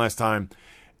say it one last time,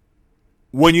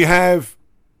 when you have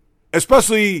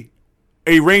especially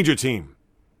a Ranger team,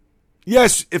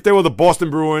 yes, if they were the Boston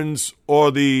Bruins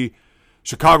or the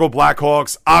Chicago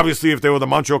Blackhawks, obviously if they were the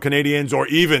Montreal Canadiens or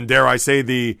even, dare I say,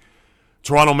 the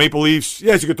Toronto Maple Leafs,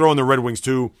 yes, you could throw in the Red Wings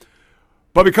too.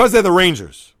 But because they're the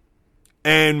Rangers,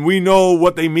 and we know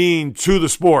what they mean to the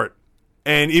sport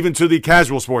and even to the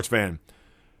casual sports fan,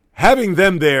 having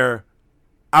them there,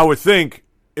 I would think,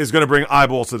 is going to bring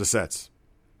eyeballs to the sets.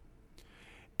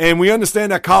 And we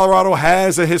understand that Colorado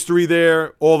has a history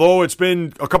there, although it's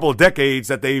been a couple of decades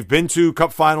that they've been to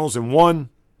Cup finals and won.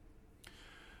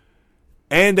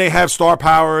 And they have star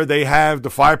power. They have the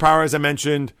firepower, as I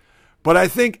mentioned. But I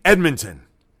think Edmonton,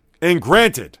 and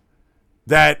granted,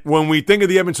 that when we think of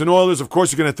the Edmonton Oilers, of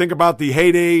course, you're going to think about the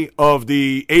heyday of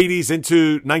the 80s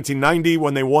into 1990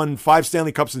 when they won 5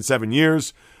 Stanley Cups in 7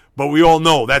 years. But we all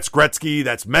know that's Gretzky,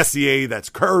 that's Messier, that's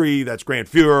Curry, that's Grant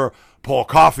Fuhrer, Paul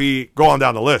Coffey, go on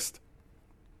down the list.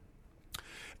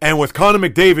 And with Connor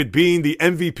McDavid being the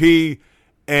MVP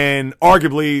and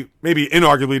arguably, maybe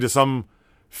inarguably to some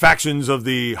factions of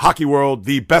the hockey world,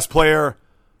 the best player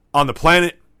on the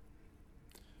planet,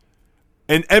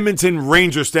 an Edmonton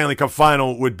Rangers Stanley Cup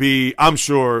final would be, I'm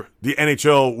sure, the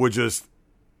NHL would just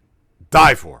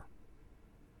die for.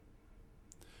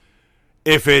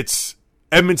 If it's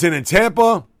Edmonton and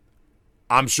Tampa,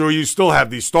 I'm sure you still have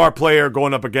the star player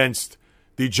going up against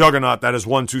the juggernaut that has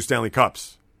won 2 Stanley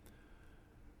Cups.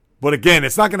 But again,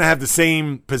 it's not going to have the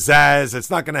same pizzazz. It's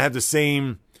not going to have the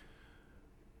same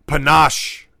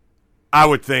panache, I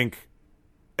would think.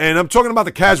 And I'm talking about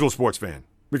the casual sports fan,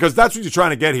 because that's what you're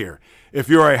trying to get here. If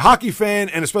you're a hockey fan,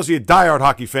 and especially a diehard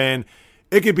hockey fan,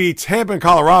 it could be Tampa and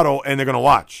Colorado, and they're going to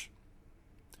watch.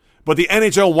 But the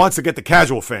NHL wants to get the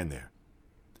casual fan there.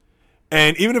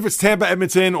 And even if it's Tampa,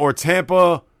 Edmonton, or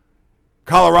Tampa,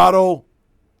 Colorado,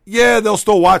 yeah, they'll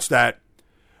still watch that.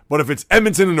 But if it's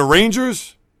Edmonton and the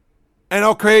Rangers, and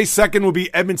okay, second would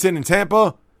be Edmonton and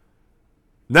Tampa,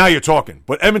 now you're talking.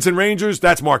 But Edmonton Rangers,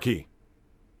 that's marquee.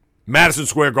 Madison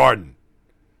Square Garden.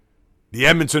 The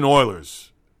Edmonton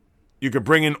Oilers. You could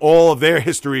bring in all of their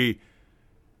history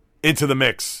into the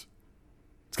mix.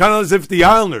 It's kind of as if the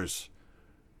Islanders,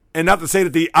 and not to say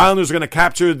that the Islanders are going to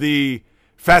capture the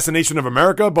fascination of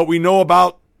America, but we know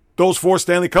about those 4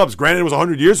 Stanley Cups. Granted, it was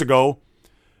 100 years ago,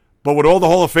 but with all the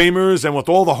Hall of Famers and with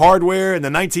all the hardware and the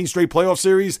 19 straight playoff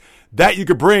series, that you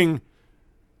could bring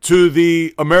to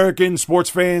the American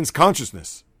sports fans'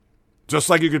 consciousness. Just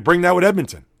like you could bring that with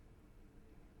Edmonton.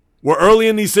 We're early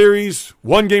in these series,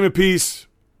 1 game apiece,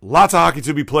 lots of hockey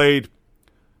to be played.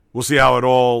 We'll see how it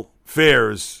all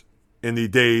fares in the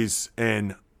days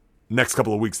and next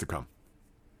couple of weeks to come.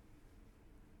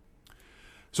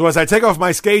 So as I take off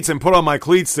my skates and put on my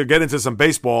cleats to get into some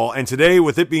baseball, and today,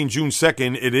 with it being June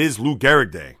 2nd, it is Lou Gehrig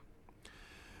Day.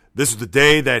 This is the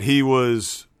day that he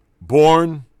was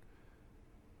born.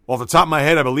 Off the top of my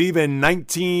head, I believe in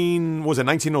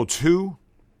 1902?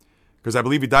 Because I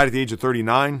believe he died at the age of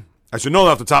 39. I should know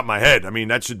that off the top of my head. I mean,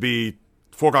 that should be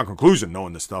foregone conclusion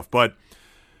knowing this stuff. But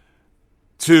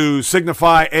to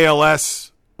signify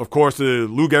ALS, of course, the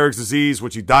Lou Gehrig's disease,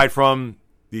 which he died from,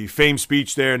 the famed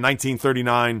speech there in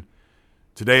 1939.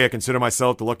 Today I consider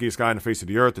myself the luckiest guy on the face of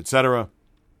the earth, etc.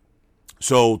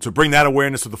 So to bring that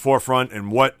awareness to the forefront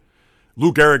and what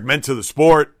Lou Gehrig meant to the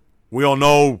sport, we all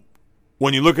know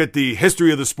when you look at the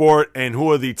history of the sport and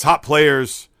who are the top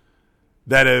players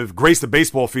that have graced the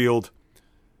baseball field,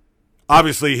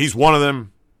 obviously he's one of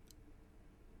them.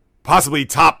 Possibly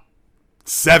top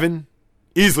 7,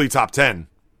 easily top 10.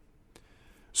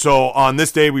 So on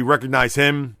this day, we recognize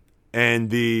him and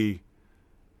the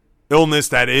illness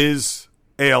that is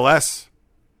ALS.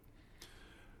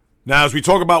 Now, as we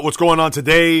talk about what's going on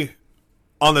today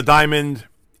on the diamond,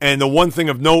 and the one thing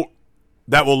of note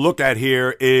that we'll look at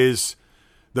here is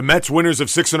the Mets winners of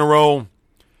 6 in a row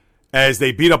as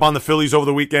they beat up on the Phillies over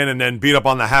the weekend and then beat up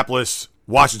on the hapless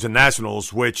Washington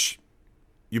Nationals, which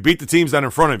you beat the teams that are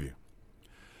in front of you.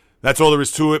 That's all there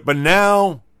is to it. But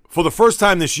now, for the first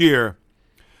time this year,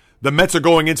 the Mets are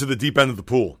going into the deep end of the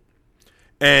pool.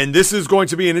 And this is going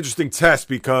to be an interesting test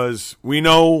because we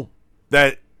know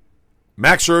that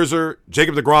Max Scherzer,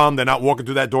 Jacob deGrom, they're not walking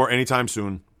through that door anytime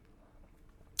soon.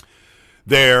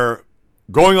 They're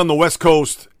going on the West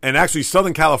Coast and actually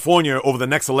Southern California over the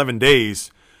next 11 days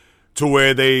to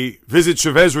where they visit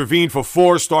Chavez Ravine for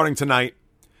 4 starting tonight.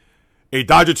 A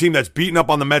Dodger team that's beaten up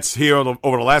on the Mets here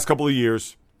over the last couple of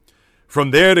years.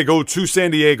 From there, they go to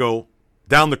San Diego.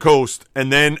 down the coast, and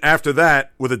then after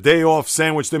that, with a day off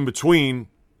sandwiched in between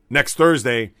next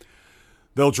Thursday,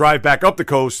 they'll drive back up the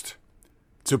coast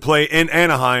to play in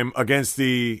Anaheim against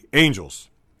the Angels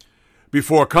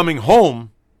before coming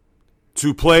home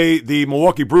to play the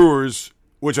Milwaukee Brewers,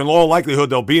 which in all likelihood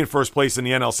they'll be in first place in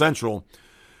the NL Central.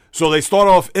 So they start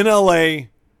off in LA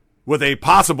with a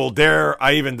possible, dare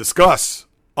I even discuss,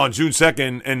 on June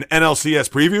 2nd, an NLCS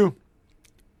preview.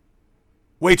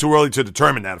 Way too early to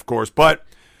determine that, of course. But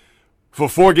for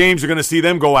 4 games, you're going to see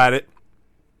them go at it.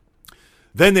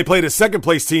 Then they play the second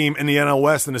place team in the NL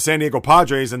West and the San Diego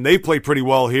Padres, and they played pretty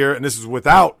well here. And this is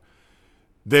without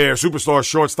their superstar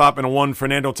shortstop and a one,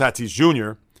 Fernando Tatis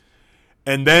Jr.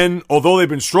 And then, although they've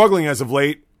been struggling as of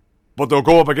late, but they'll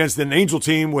go up against an Angel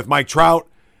team with Mike Trout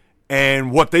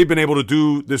and what they've been able to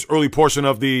do this early portion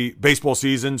of the baseball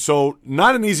season. So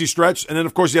not an easy stretch. And then,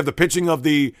 of course, you have the pitching of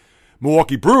the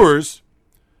Milwaukee Brewers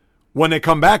when they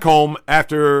come back home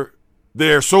after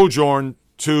their sojourn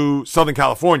to Southern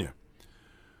California.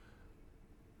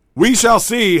 We shall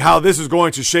see how this is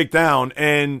going to shake down.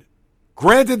 And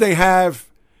granted, they have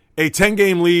a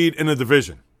 10-game lead in the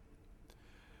division.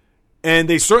 And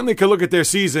they certainly could look at their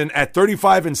season at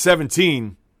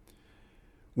 35-17,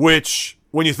 which,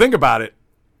 when you think about it,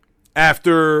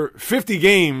 after 50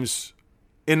 games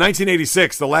in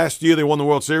 1986, the last year they won the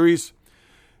World Series,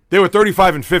 they were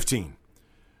 35-15.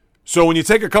 So when you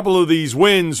take a couple of these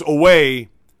wins away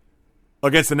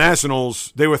against the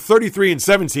Nationals, they were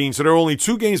 33-17, so they're only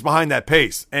 2 games behind that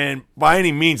pace. And by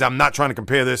any means, I'm not trying to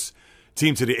compare this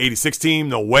team to the 86 team,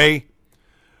 no way.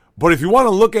 But if you want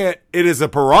to look at it as a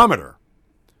barometer,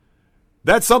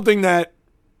 that's something that,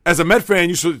 as a Met fan,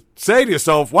 you should say to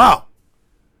yourself, wow,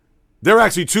 they're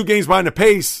actually 2 games behind the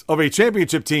pace of a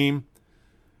championship team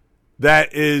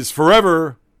that is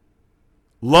forever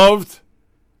loved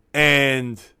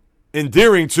and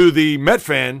endearing to the Met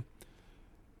fan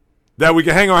that we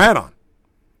can hang our hat on.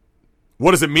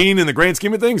 What does it mean in the grand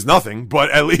scheme of things? Nothing, but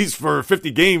at least for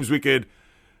 50 games we could,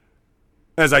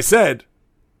 as I said,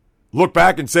 look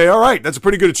back and say, all right, that's a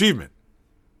pretty good achievement.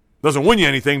 Doesn't win you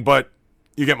anything, but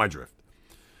you get my drift.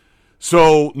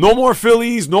 So no more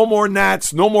Phillies, no more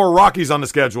Nats, no more Rockies on the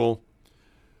schedule.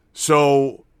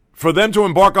 So for them to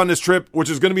embark on this trip, which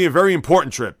is going to be a very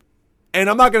important trip, and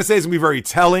I'm not going to say it's going to be very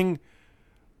telling,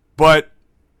 but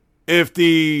if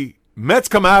the Mets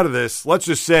come out of this, let's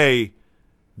just say,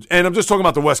 and I'm just talking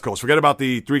about the West Coast, forget about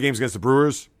the 3 games against the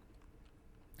Brewers.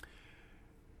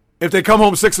 If they come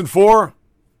home 6-4,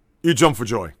 you jump for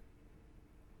joy.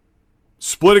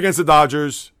 Split against the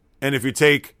Dodgers, and if you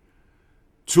take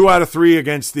 2 out of 3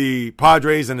 against the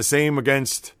Padres and the same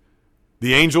against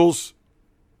the Angels,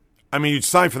 I mean, you'd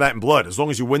sign for that in blood. As long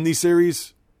as you win these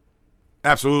series,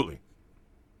 absolutely.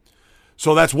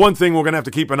 So that's one thing we're going to have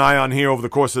to keep an eye on here over the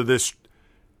course of this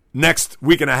next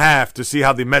week and a half to see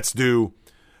how the Mets do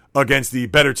against the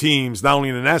better teams, not only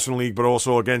in the National League, but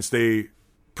also against a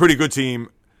pretty good team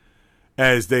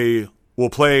as they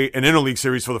will play an interleague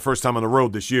series for the first time on the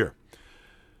road this year.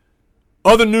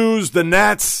 Other news, the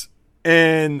Nats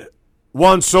and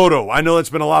Juan Soto. I know it's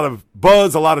been a lot of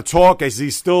buzz, a lot of talk, as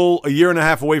he's still a year and a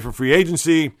half away from free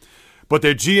agency. But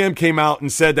their GM came out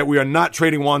and said that we are not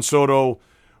trading Juan Soto.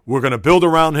 We're going to build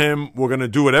around him. We're going to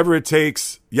do whatever it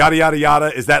takes. Yada, yada,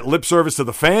 yada. Is that lip service to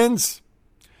the fans?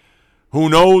 Who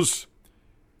knows?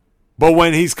 But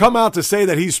when he's come out to say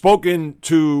that he's spoken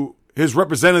to his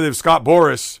representative, Scott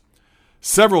Boras,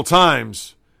 several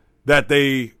times, that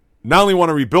they not only want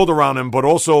to rebuild around him, but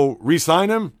also re-sign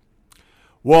him,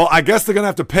 well, I guess they're going to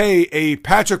have to pay a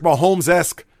Patrick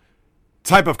Mahomes-esque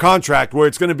type of contract where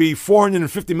it's going to be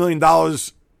 $450 million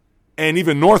and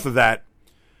even north of that,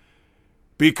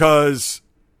 because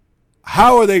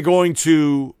how are they going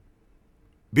to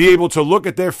be able to look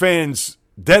at their fans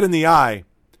dead in the eye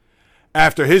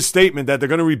after his statement that they're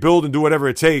going to rebuild and do whatever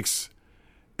it takes,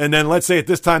 and then let's say at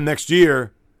this time next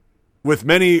year, with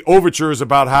many overtures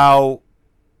about how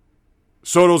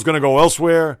Soto's going to go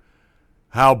elsewhere,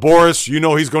 how Boras,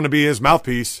 he's going to be his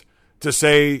mouthpiece to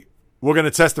say, we're going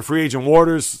to test the free agent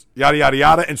waters, yada, yada,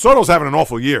 yada. And Soto's having an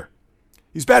awful year.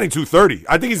 He's batting .230.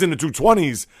 I think he's in the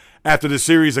 220s after the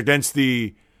series against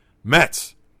the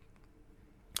Mets.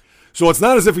 So it's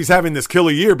not as if he's having this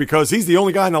killer year, because he's the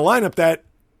only guy in the lineup that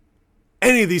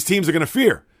any of these teams are going to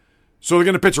fear. So they're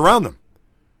going to pitch around them.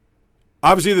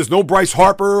 Obviously, there's no Bryce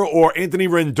Harper or Anthony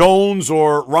Rendon's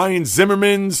or Ryan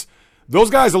Zimmerman's. Those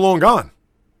guys are long gone.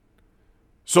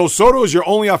 So Soto is your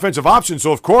only offensive option,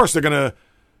 so of course they're going to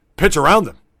pitch around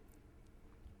him.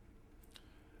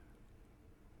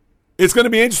 It's going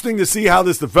to be interesting to see how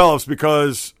this develops,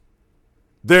 because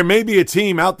there may be a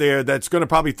team out there that's going to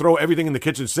probably throw everything in the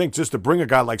kitchen sink just to bring a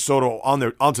guy like Soto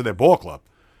onto their ball club.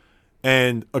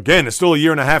 And again, it's still a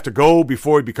year and a half to go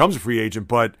before he becomes a free agent,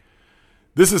 but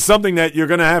this is something that you're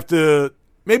going to have to,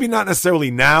 maybe not necessarily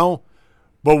now,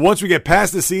 but once we get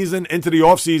past the season, into the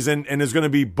offseason, and there's going to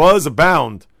be buzz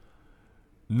abound,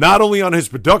 not only on his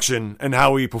production and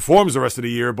how he performs the rest of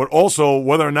the year, but also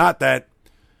whether or not that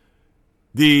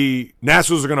the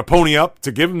Nationals are going to pony up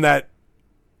to give him that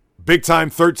big-time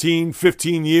 13,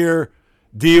 15-year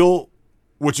deal,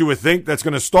 which you would think that's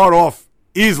going to start off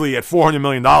easily at $400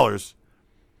 million,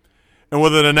 and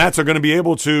whether the Nats are going to be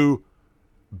able to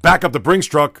back up the Brinks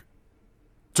truck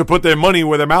to put their money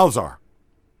where their mouths are.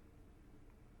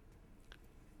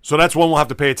 So that's one we'll have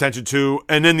to pay attention to.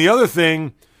 And then the other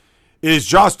thing is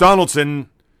Josh Donaldson,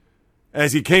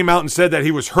 as he came out and said that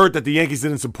he was hurt that the Yankees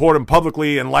didn't support him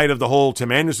publicly in light of the whole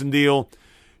Tim Anderson deal.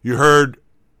 You heard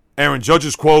Aaron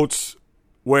Judge's quotes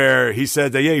where he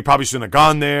said that, yeah, he probably shouldn't have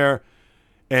gone there.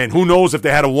 And who knows if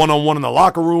they had a one-on-one in the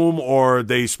locker room or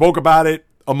they spoke about it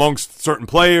amongst certain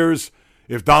players.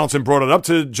 If Donaldson brought it up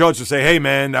to Judge to say, hey,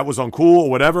 man, that was uncool or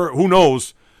whatever, who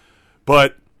knows?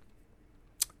 But,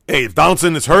 hey, if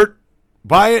Donaldson is hurt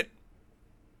by it,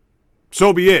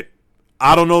 so be it.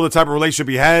 I don't know the type of relationship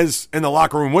he has in the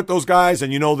locker room with those guys,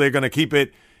 and you know they're going to keep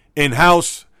it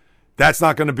in-house. That's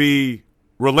not going to be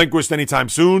relinquished anytime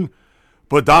soon.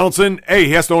 But Donaldson, hey,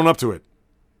 he has to own up to it.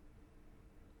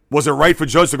 Was it right for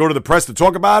Judge to go to the press to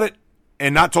talk about it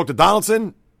and not talk to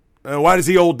Donaldson? Why does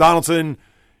he owe Donaldson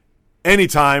any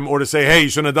time, or to say, hey, you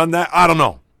shouldn't have done that? I don't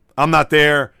know. I'm not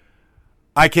there.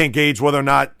 I can't gauge whether or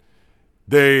not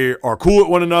they are cool with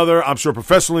one another. I'm sure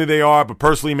professionally they are, but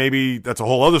personally maybe that's a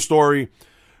whole other story.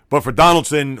 But for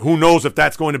Donaldson, who knows if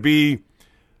that's going to be,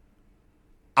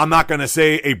 I'm not going to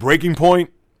say a breaking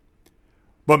point,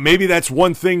 but maybe that's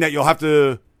one thing that you'll have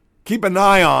to keep an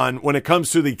eye on when it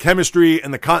comes to the chemistry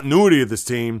and the continuity of this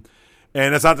team.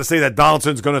 And that's not to say that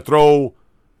Donaldson's going to throw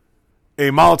a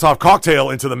Molotov cocktail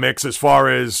into the mix as far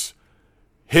as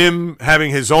him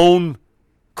having his own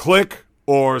clique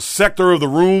or sector of the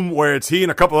room where it's he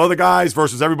and a couple other guys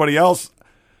versus everybody else.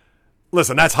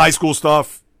 Listen, that's high school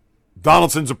stuff.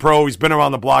 Donaldson's a pro. He's been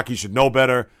around the block. He should know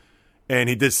better. And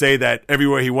he did say that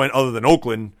everywhere he went other than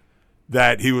Oakland,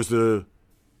 that he was the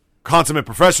consummate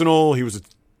professional. He was a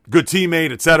good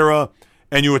teammate, etc.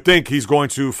 And you would think he's going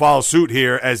to follow suit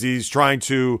here as he's trying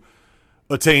to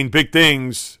attain big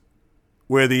things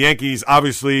where the Yankees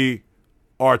obviously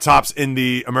are tops in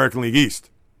the American League East.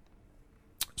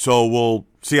 So we'll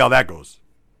see how that goes.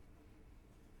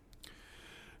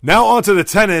 Now on to the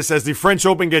tennis as the French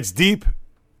Open gets deep,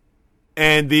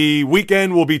 and the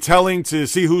weekend will be telling to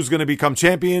see who's going to become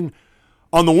champion.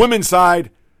 On the women's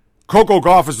side, Coco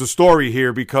Gauff is the story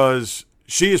here because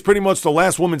she is pretty much the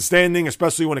last woman standing,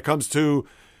 especially when it comes to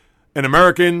an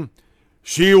American.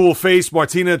 She will face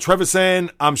Martina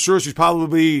Trevisan. I'm sure she's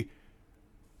probably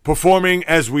performing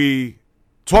as we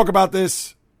talk about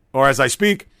this, or as I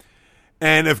speak.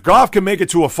 And if Gauff can make it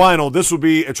to a final, this will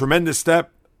be a tremendous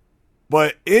step.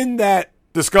 But in that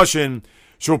discussion,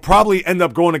 she'll probably end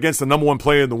up going against the number one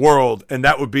player in the world, and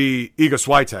that would be Iga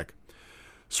Swiatek.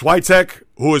 Swiatek,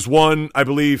 who has won, I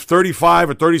believe, 35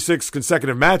 or 36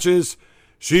 consecutive matches.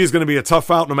 She is going to be a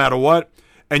tough out no matter what.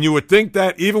 And you would think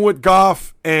that even with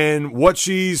Gauff and what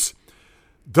she's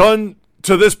done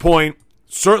to this point,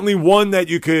 certainly one that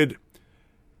you could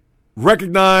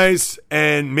recognize,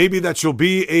 and maybe that she'll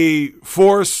be a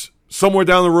force somewhere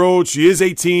down the road. She is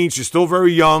 18. She's still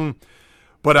very young.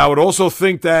 But I would also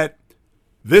think that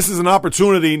this is an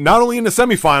opportunity, not only in the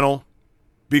semifinal,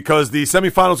 because the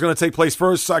semifinal is going to take place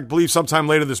first, I believe, sometime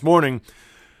later this morning.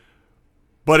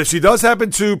 But if she does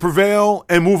happen to prevail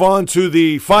and move on to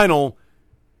the final,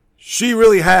 she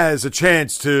really has a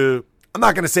chance to, I'm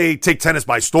not going to say take tennis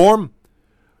by storm,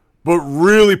 but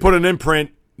really put an imprint,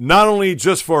 not only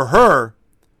just for her,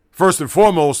 first and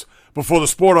foremost, but for the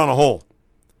sport on a whole.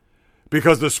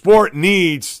 Because the sport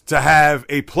needs to have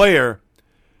a player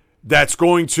that's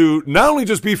going to not only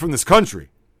just be from this country,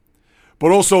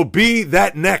 but also be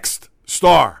that next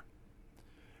star.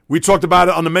 We talked about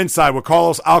it on the men's side with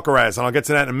Carlos Alcaraz, and I'll get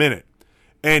to that in a minute.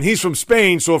 And he's from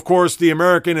Spain, so of course the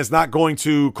American is not going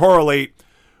to correlate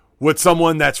with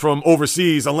someone that's from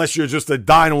overseas unless you're just a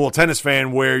die-in-the-wool tennis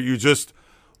fan where you just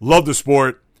love the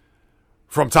sport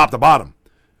from top to bottom.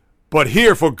 But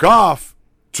here, for Gauff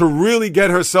to really get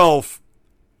herself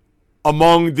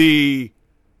among the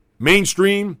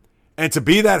mainstream and to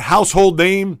be that household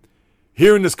name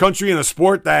here in this country in a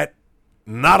sport that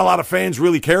not a lot of fans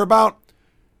really care about,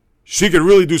 she could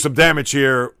really do some damage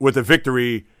here with a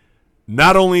victory,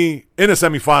 not only in a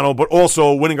semifinal, but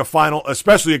also winning a final,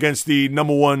 especially against the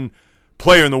number one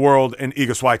player in the world in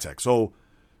Iga Swiatek. So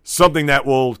something that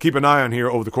we'll keep an eye on here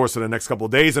over the course of the next couple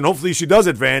of days. And hopefully she does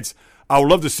advance. I would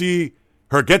love to see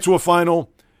her get to a final,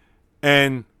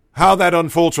 and how that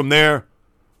unfolds from there,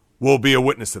 we'll be a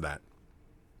witness to that.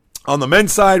 On the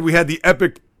men's side, we had the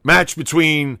epic match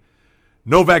between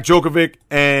Novak Djokovic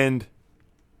and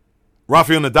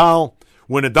Rafael Nadal,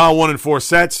 when Nadal won in 4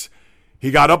 sets.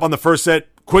 He got up on the first set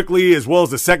quickly, as well as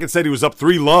the second set. He was up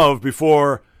 3-love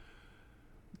before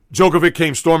Djokovic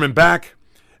came storming back.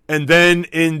 And then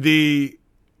in the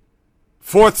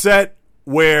 4th set,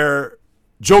 where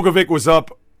Djokovic was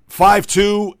up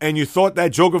 5-2, and you thought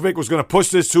that Djokovic was going to push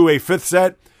this to a 5th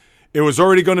set, it was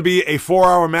already going to be a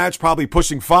 4-hour match, probably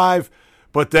pushing 5.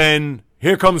 But then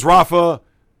here comes Rafa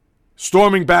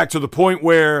storming back to the point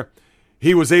where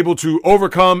he was able to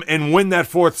overcome and win that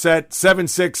 4th set,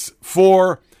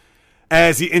 7-6-4,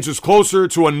 as he inches closer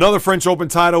to another French Open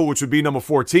title, which would be number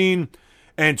 14,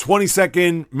 and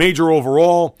 22nd major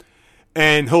overall.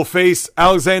 And he'll face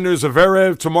Alexander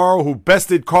Zverev tomorrow, who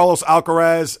bested Carlos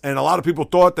Alcaraz. And a lot of people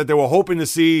thought that they were hoping to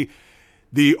see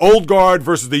the old guard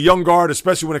versus the young guard,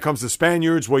 especially when it comes to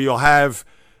Spaniards, where you'll have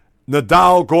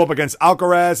Nadal go up against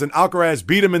Alcaraz. And Alcaraz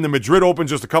beat him in the Madrid Open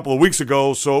just a couple of weeks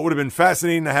ago. So it would have been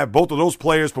fascinating to have both of those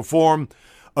players perform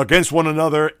against one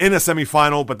another in a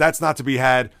semifinal, but that's not to be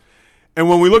had. And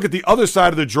when we look at the other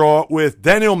side of the draw, with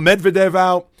Daniil Medvedev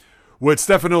out, with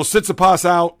Stefanos Tsitsipas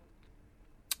out,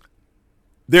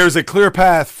 there's a clear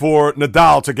path for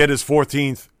Nadal to get his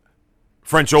 14th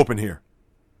French Open here.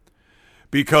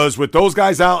 Because with those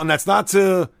guys out, and that's not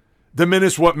to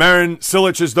diminish what Marin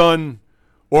Cilic has done,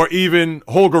 or even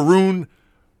Holger Rune,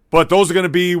 but those are going to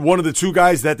be one of the 2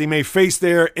 guys that they may face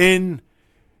there in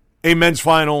a men's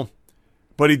final.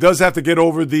 But he does have to get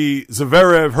over the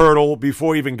Zverev hurdle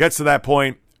before he even gets to that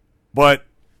point. But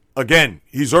again,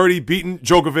 he's already beaten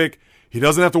Djokovic. He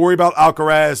doesn't have to worry about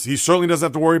Alcaraz. He certainly doesn't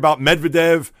have to worry about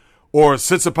Medvedev or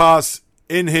Tsitsipas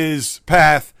in his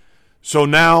path. So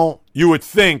now you would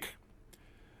think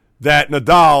that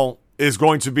Nadal is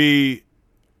going to be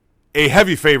a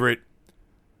heavy favorite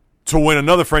to win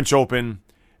another French Open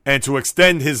and to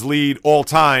extend his lead all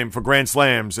time for Grand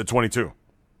Slams at 22.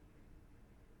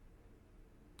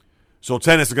 So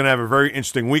tennis is going to have a very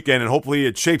interesting weekend, and hopefully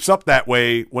it shapes up that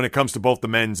way when it comes to both the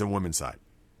men's and women's side.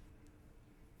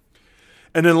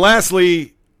 And then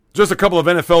lastly, just a couple of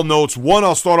NFL notes. One,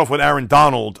 I'll start off with Aaron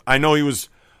Donald. I know he was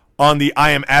on the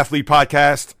I Am Athlete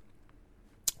podcast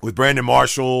with Brandon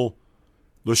Marshall,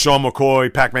 LaShawn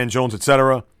McCoy, Pac-Man Jones,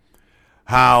 etc.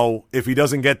 How if he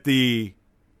doesn't get the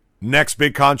next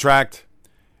big contract,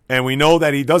 and we know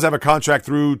that he does have a contract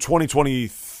through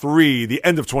 2023, the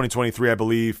end of 2023, I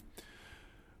believe,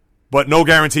 but no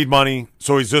guaranteed money,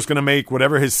 so he's just going to make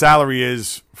whatever his salary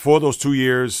is for those 2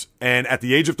 years. And at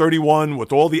the age of 31,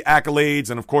 with all the accolades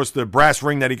and, of course, the brass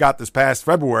ring that he got this past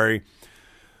February,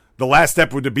 the last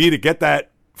step would be to get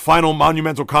that final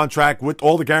monumental contract with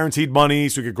all the guaranteed money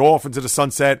so he could go off into the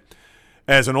sunset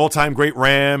as an all-time great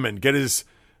Ram and get his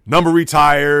number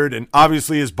retired, and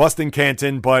obviously his bust in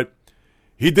Canton. But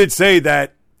he did say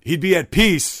that he'd be at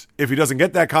peace if he doesn't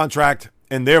get that contract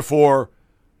and therefore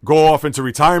go off into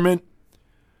retirement.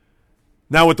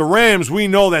 Now with the Rams, we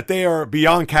know that they are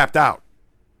beyond capped out.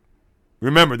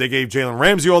 Remember, they gave Jalen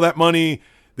Ramsey all that money.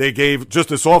 They gave just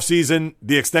this offseason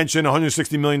the extension,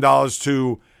 $160 million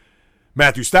to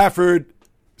Matthew Stafford,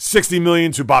 $60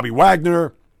 million to Bobby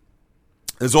Wagner.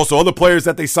 There's also other players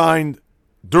that they signed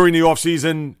during the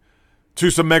offseason to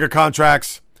some mega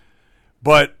contracts.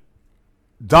 But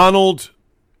Donald,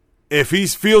 if he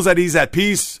feels that he's at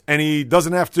peace and he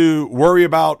doesn't have to worry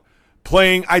about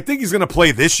playing, I think he's going to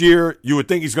play this year. You would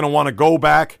think he's going to want to go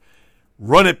back,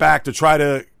 run it back to try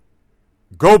to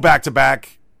go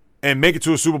back-to-back and make it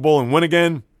to a Super Bowl and win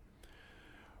again.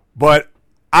 But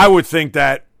I would think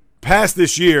that past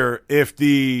this year, if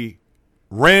the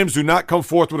Rams do not come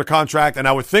forth with a contract, and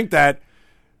I would think that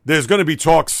there's going to be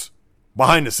talks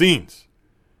behind the scenes.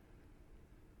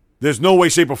 There's no way,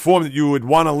 shape, or form that you would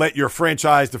want to let your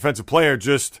franchise defensive player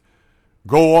just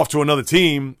go off to another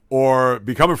team or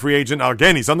become a free agent. Now,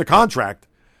 again, he's under contract,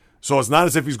 so it's not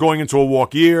as if he's going into a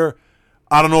walk year.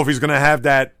 I don't know if he's going to have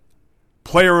that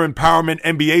player empowerment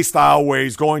NBA style where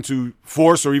he's going to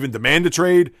force or even demand a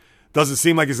trade. Doesn't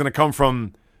seem like he's going to come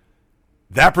from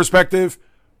that perspective.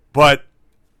 But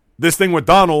this thing with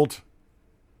Donald,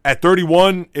 at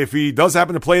 31, if he does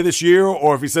happen to play this year,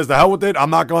 or if he says the hell with it, I'm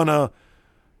not going to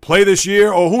play this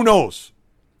year, or who knows?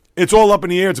 It's all up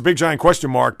in the air. It's a big, giant question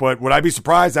mark, but would I be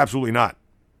surprised? Absolutely not.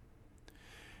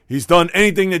 He's done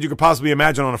anything that you could possibly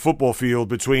imagine on a football field,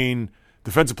 between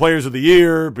Defensive Players of the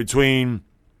Year, between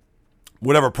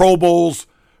whatever Pro Bowls,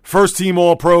 first team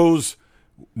All-Pros,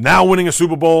 now winning a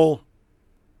Super Bowl.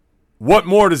 What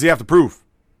more does he have to prove?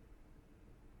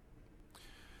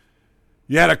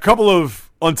 You had a couple of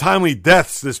untimely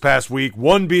deaths this past week,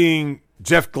 one being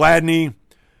Jeff Gladney,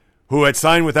 who had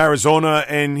signed with Arizona,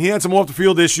 and he had some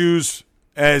off-the-field issues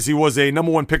as he was a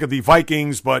number one pick of the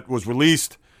Vikings, but was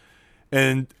released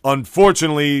and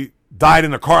unfortunately died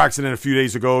in a car accident a few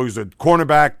days ago. He was a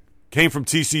cornerback, came from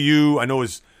TCU. I know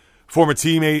his former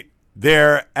teammate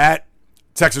there at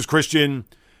Texas Christian,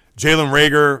 Jalen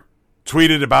Reagor,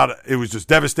 tweeted about it. It was just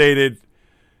devastated.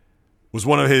 Was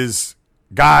one of his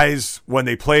guys when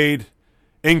they played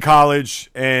in college,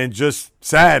 and just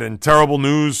sad and terrible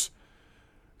news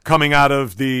coming out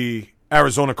of the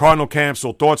Arizona Cardinal camp.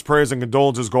 So thoughts, prayers, and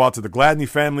condolences go out to the Gladney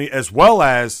family, as well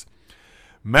as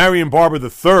Marion Barber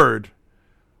III,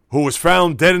 who was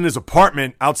found dead in his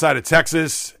apartment outside of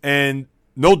Texas, and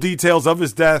no details of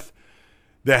his death.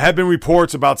 There have been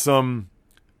reports about some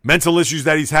mental issues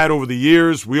that he's had over the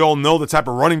years. We all know the type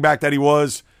of running back that he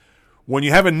was. When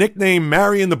you have a nickname,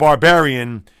 Marion the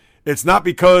Barbarian, it's not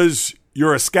because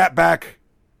you're a scat back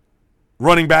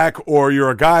running back or you're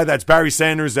a guy that's Barry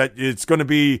Sanders that it's going to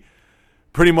be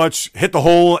pretty much hit the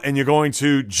hole and you're going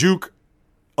to juke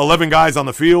 11 guys on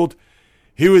the field.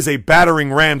 He was a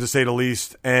battering ram, to say the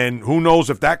least, and who knows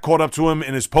if that caught up to him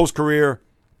in his post-career.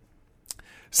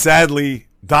 Sadly,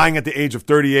 dying at the age of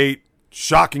 38.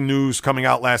 Shocking news coming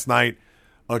out last night.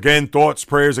 Again, thoughts,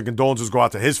 prayers, and condolences go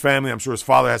out to his family. I'm sure his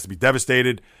father has to be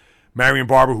devastated. Marion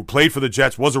Barber, who played for the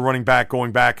Jets, was a running back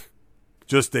going back.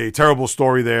 Just a terrible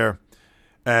story there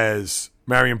as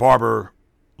Marion Barber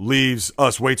leaves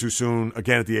us way too soon,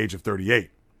 again at the age of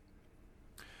 38.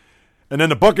 And then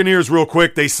the Buccaneers, real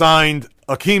quick, they signed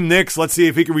Akeem Nicks. Let's see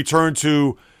if he can return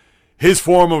to his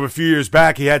form of a few years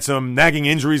back. He had some nagging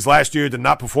injuries last year, did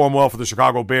not perform well for the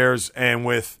Chicago Bears. And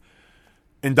with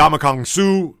Ndamukong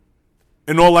Suh,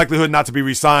 in all likelihood not to be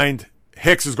re-signed,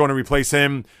 Hicks is going to replace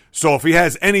him. So if he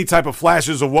has any type of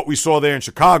flashes of what we saw there in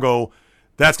Chicago,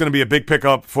 that's going to be a big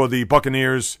pickup for the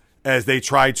Buccaneers as they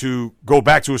try to go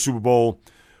back to a Super Bowl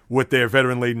with their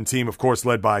veteran-laden team, of course,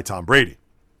 led by Tom Brady.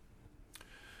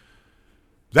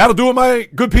 That'll do it, my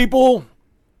good people.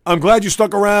 I'm glad you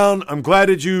stuck around. I'm glad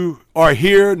that you are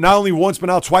here, not only once, but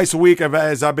now twice a week,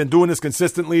 as I've been doing this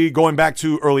consistently, going back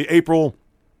to early April,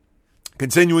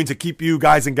 continuing to keep you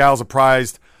guys and gals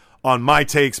apprised on my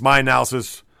takes, my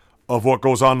analysis of what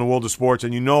goes on in the world of sports.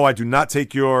 And you know I do not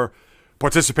take your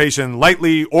participation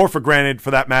lightly or for granted,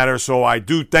 for that matter. So I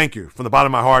do thank you from the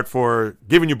bottom of my heart for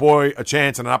giving your boy a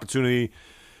chance and an opportunity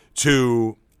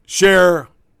to share,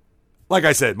 like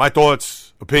I said, my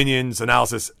thoughts, opinions,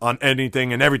 analysis on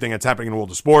anything and everything that's happening in the world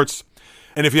of sports.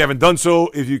 And if you haven't done so,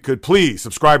 if you could please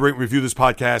subscribe, rate, and review this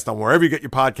podcast on wherever you get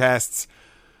your podcasts.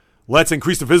 Let's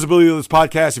increase the visibility of this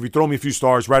podcast. If you throw me a few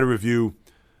stars, write a review.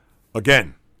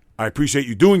 Again, I appreciate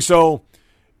you doing so.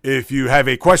 If you have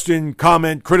a question,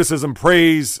 comment, criticism,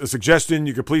 praise, a suggestion,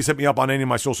 you could please hit me up on any of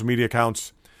my social media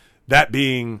accounts. That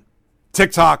being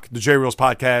TikTok, the J Reels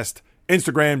Podcast,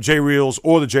 Instagram, J Reels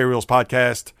or the J Reels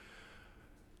Podcast,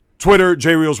 Twitter,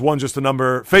 J Reels1, just a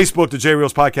number, Facebook, the J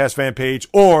Reels Podcast fan page,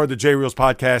 or the J Reels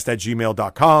Podcast at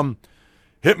gmail.com.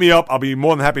 Hit me up. I'll be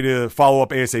more than happy to follow up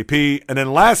ASAP. And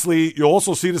then lastly, you'll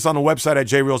also see this on the website at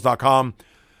jreels.com.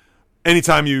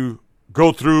 Anytime you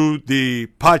go through the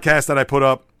podcast that I put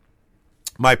up,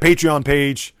 my Patreon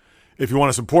page, if you want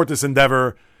to support this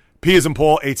endeavor, P as in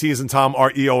Paul, AT as in Tom,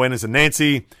 REON as in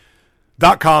Nancy.com/the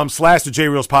J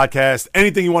Reels Podcast.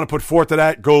 Anything you want to put forth to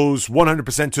that goes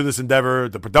 100% to this endeavor,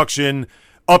 the production,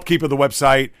 upkeep of the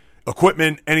website,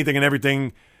 equipment, anything and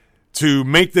everything to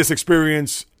make this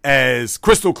experience as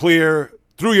crystal clear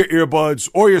through your earbuds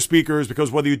or your speakers,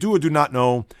 because whether you do or do not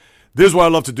know, this is what I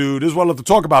love to do. This is what I love to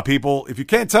talk about, people. If you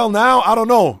can't tell now, I don't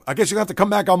know. I guess you're going to have to come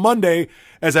back on Monday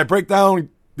as I break down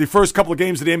the first couple of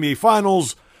games of the NBA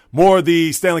Finals, more of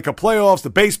the Stanley Cup playoffs, the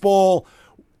baseball,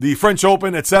 the French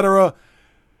Open, etc.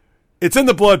 It's in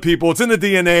the blood, people. It's in the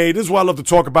DNA. This is what I love to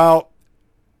talk about.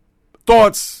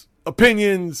 Thoughts,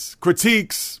 opinions,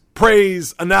 critiques,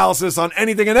 praise, analysis on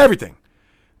anything and everything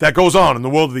that goes on in the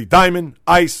world of the diamond,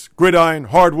 ice, gridiron,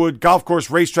 hardwood, golf course,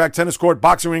 racetrack, tennis court,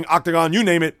 boxing ring, octagon, you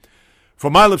name it.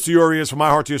 From my lips to your ears, from my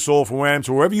heart to your soul, from where I am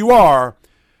to wherever you are,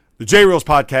 the J Reels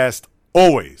Podcast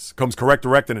always comes correct,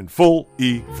 direct, and in full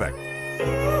effect.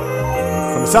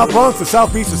 From the South Bronx, the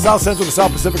South Beach, the South Central, the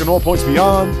South Pacific, and all points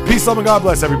beyond, peace, love, and God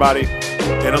bless everybody.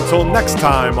 And until next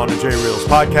time on the J Reels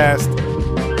Podcast,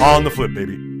 on the flip,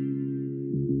 baby.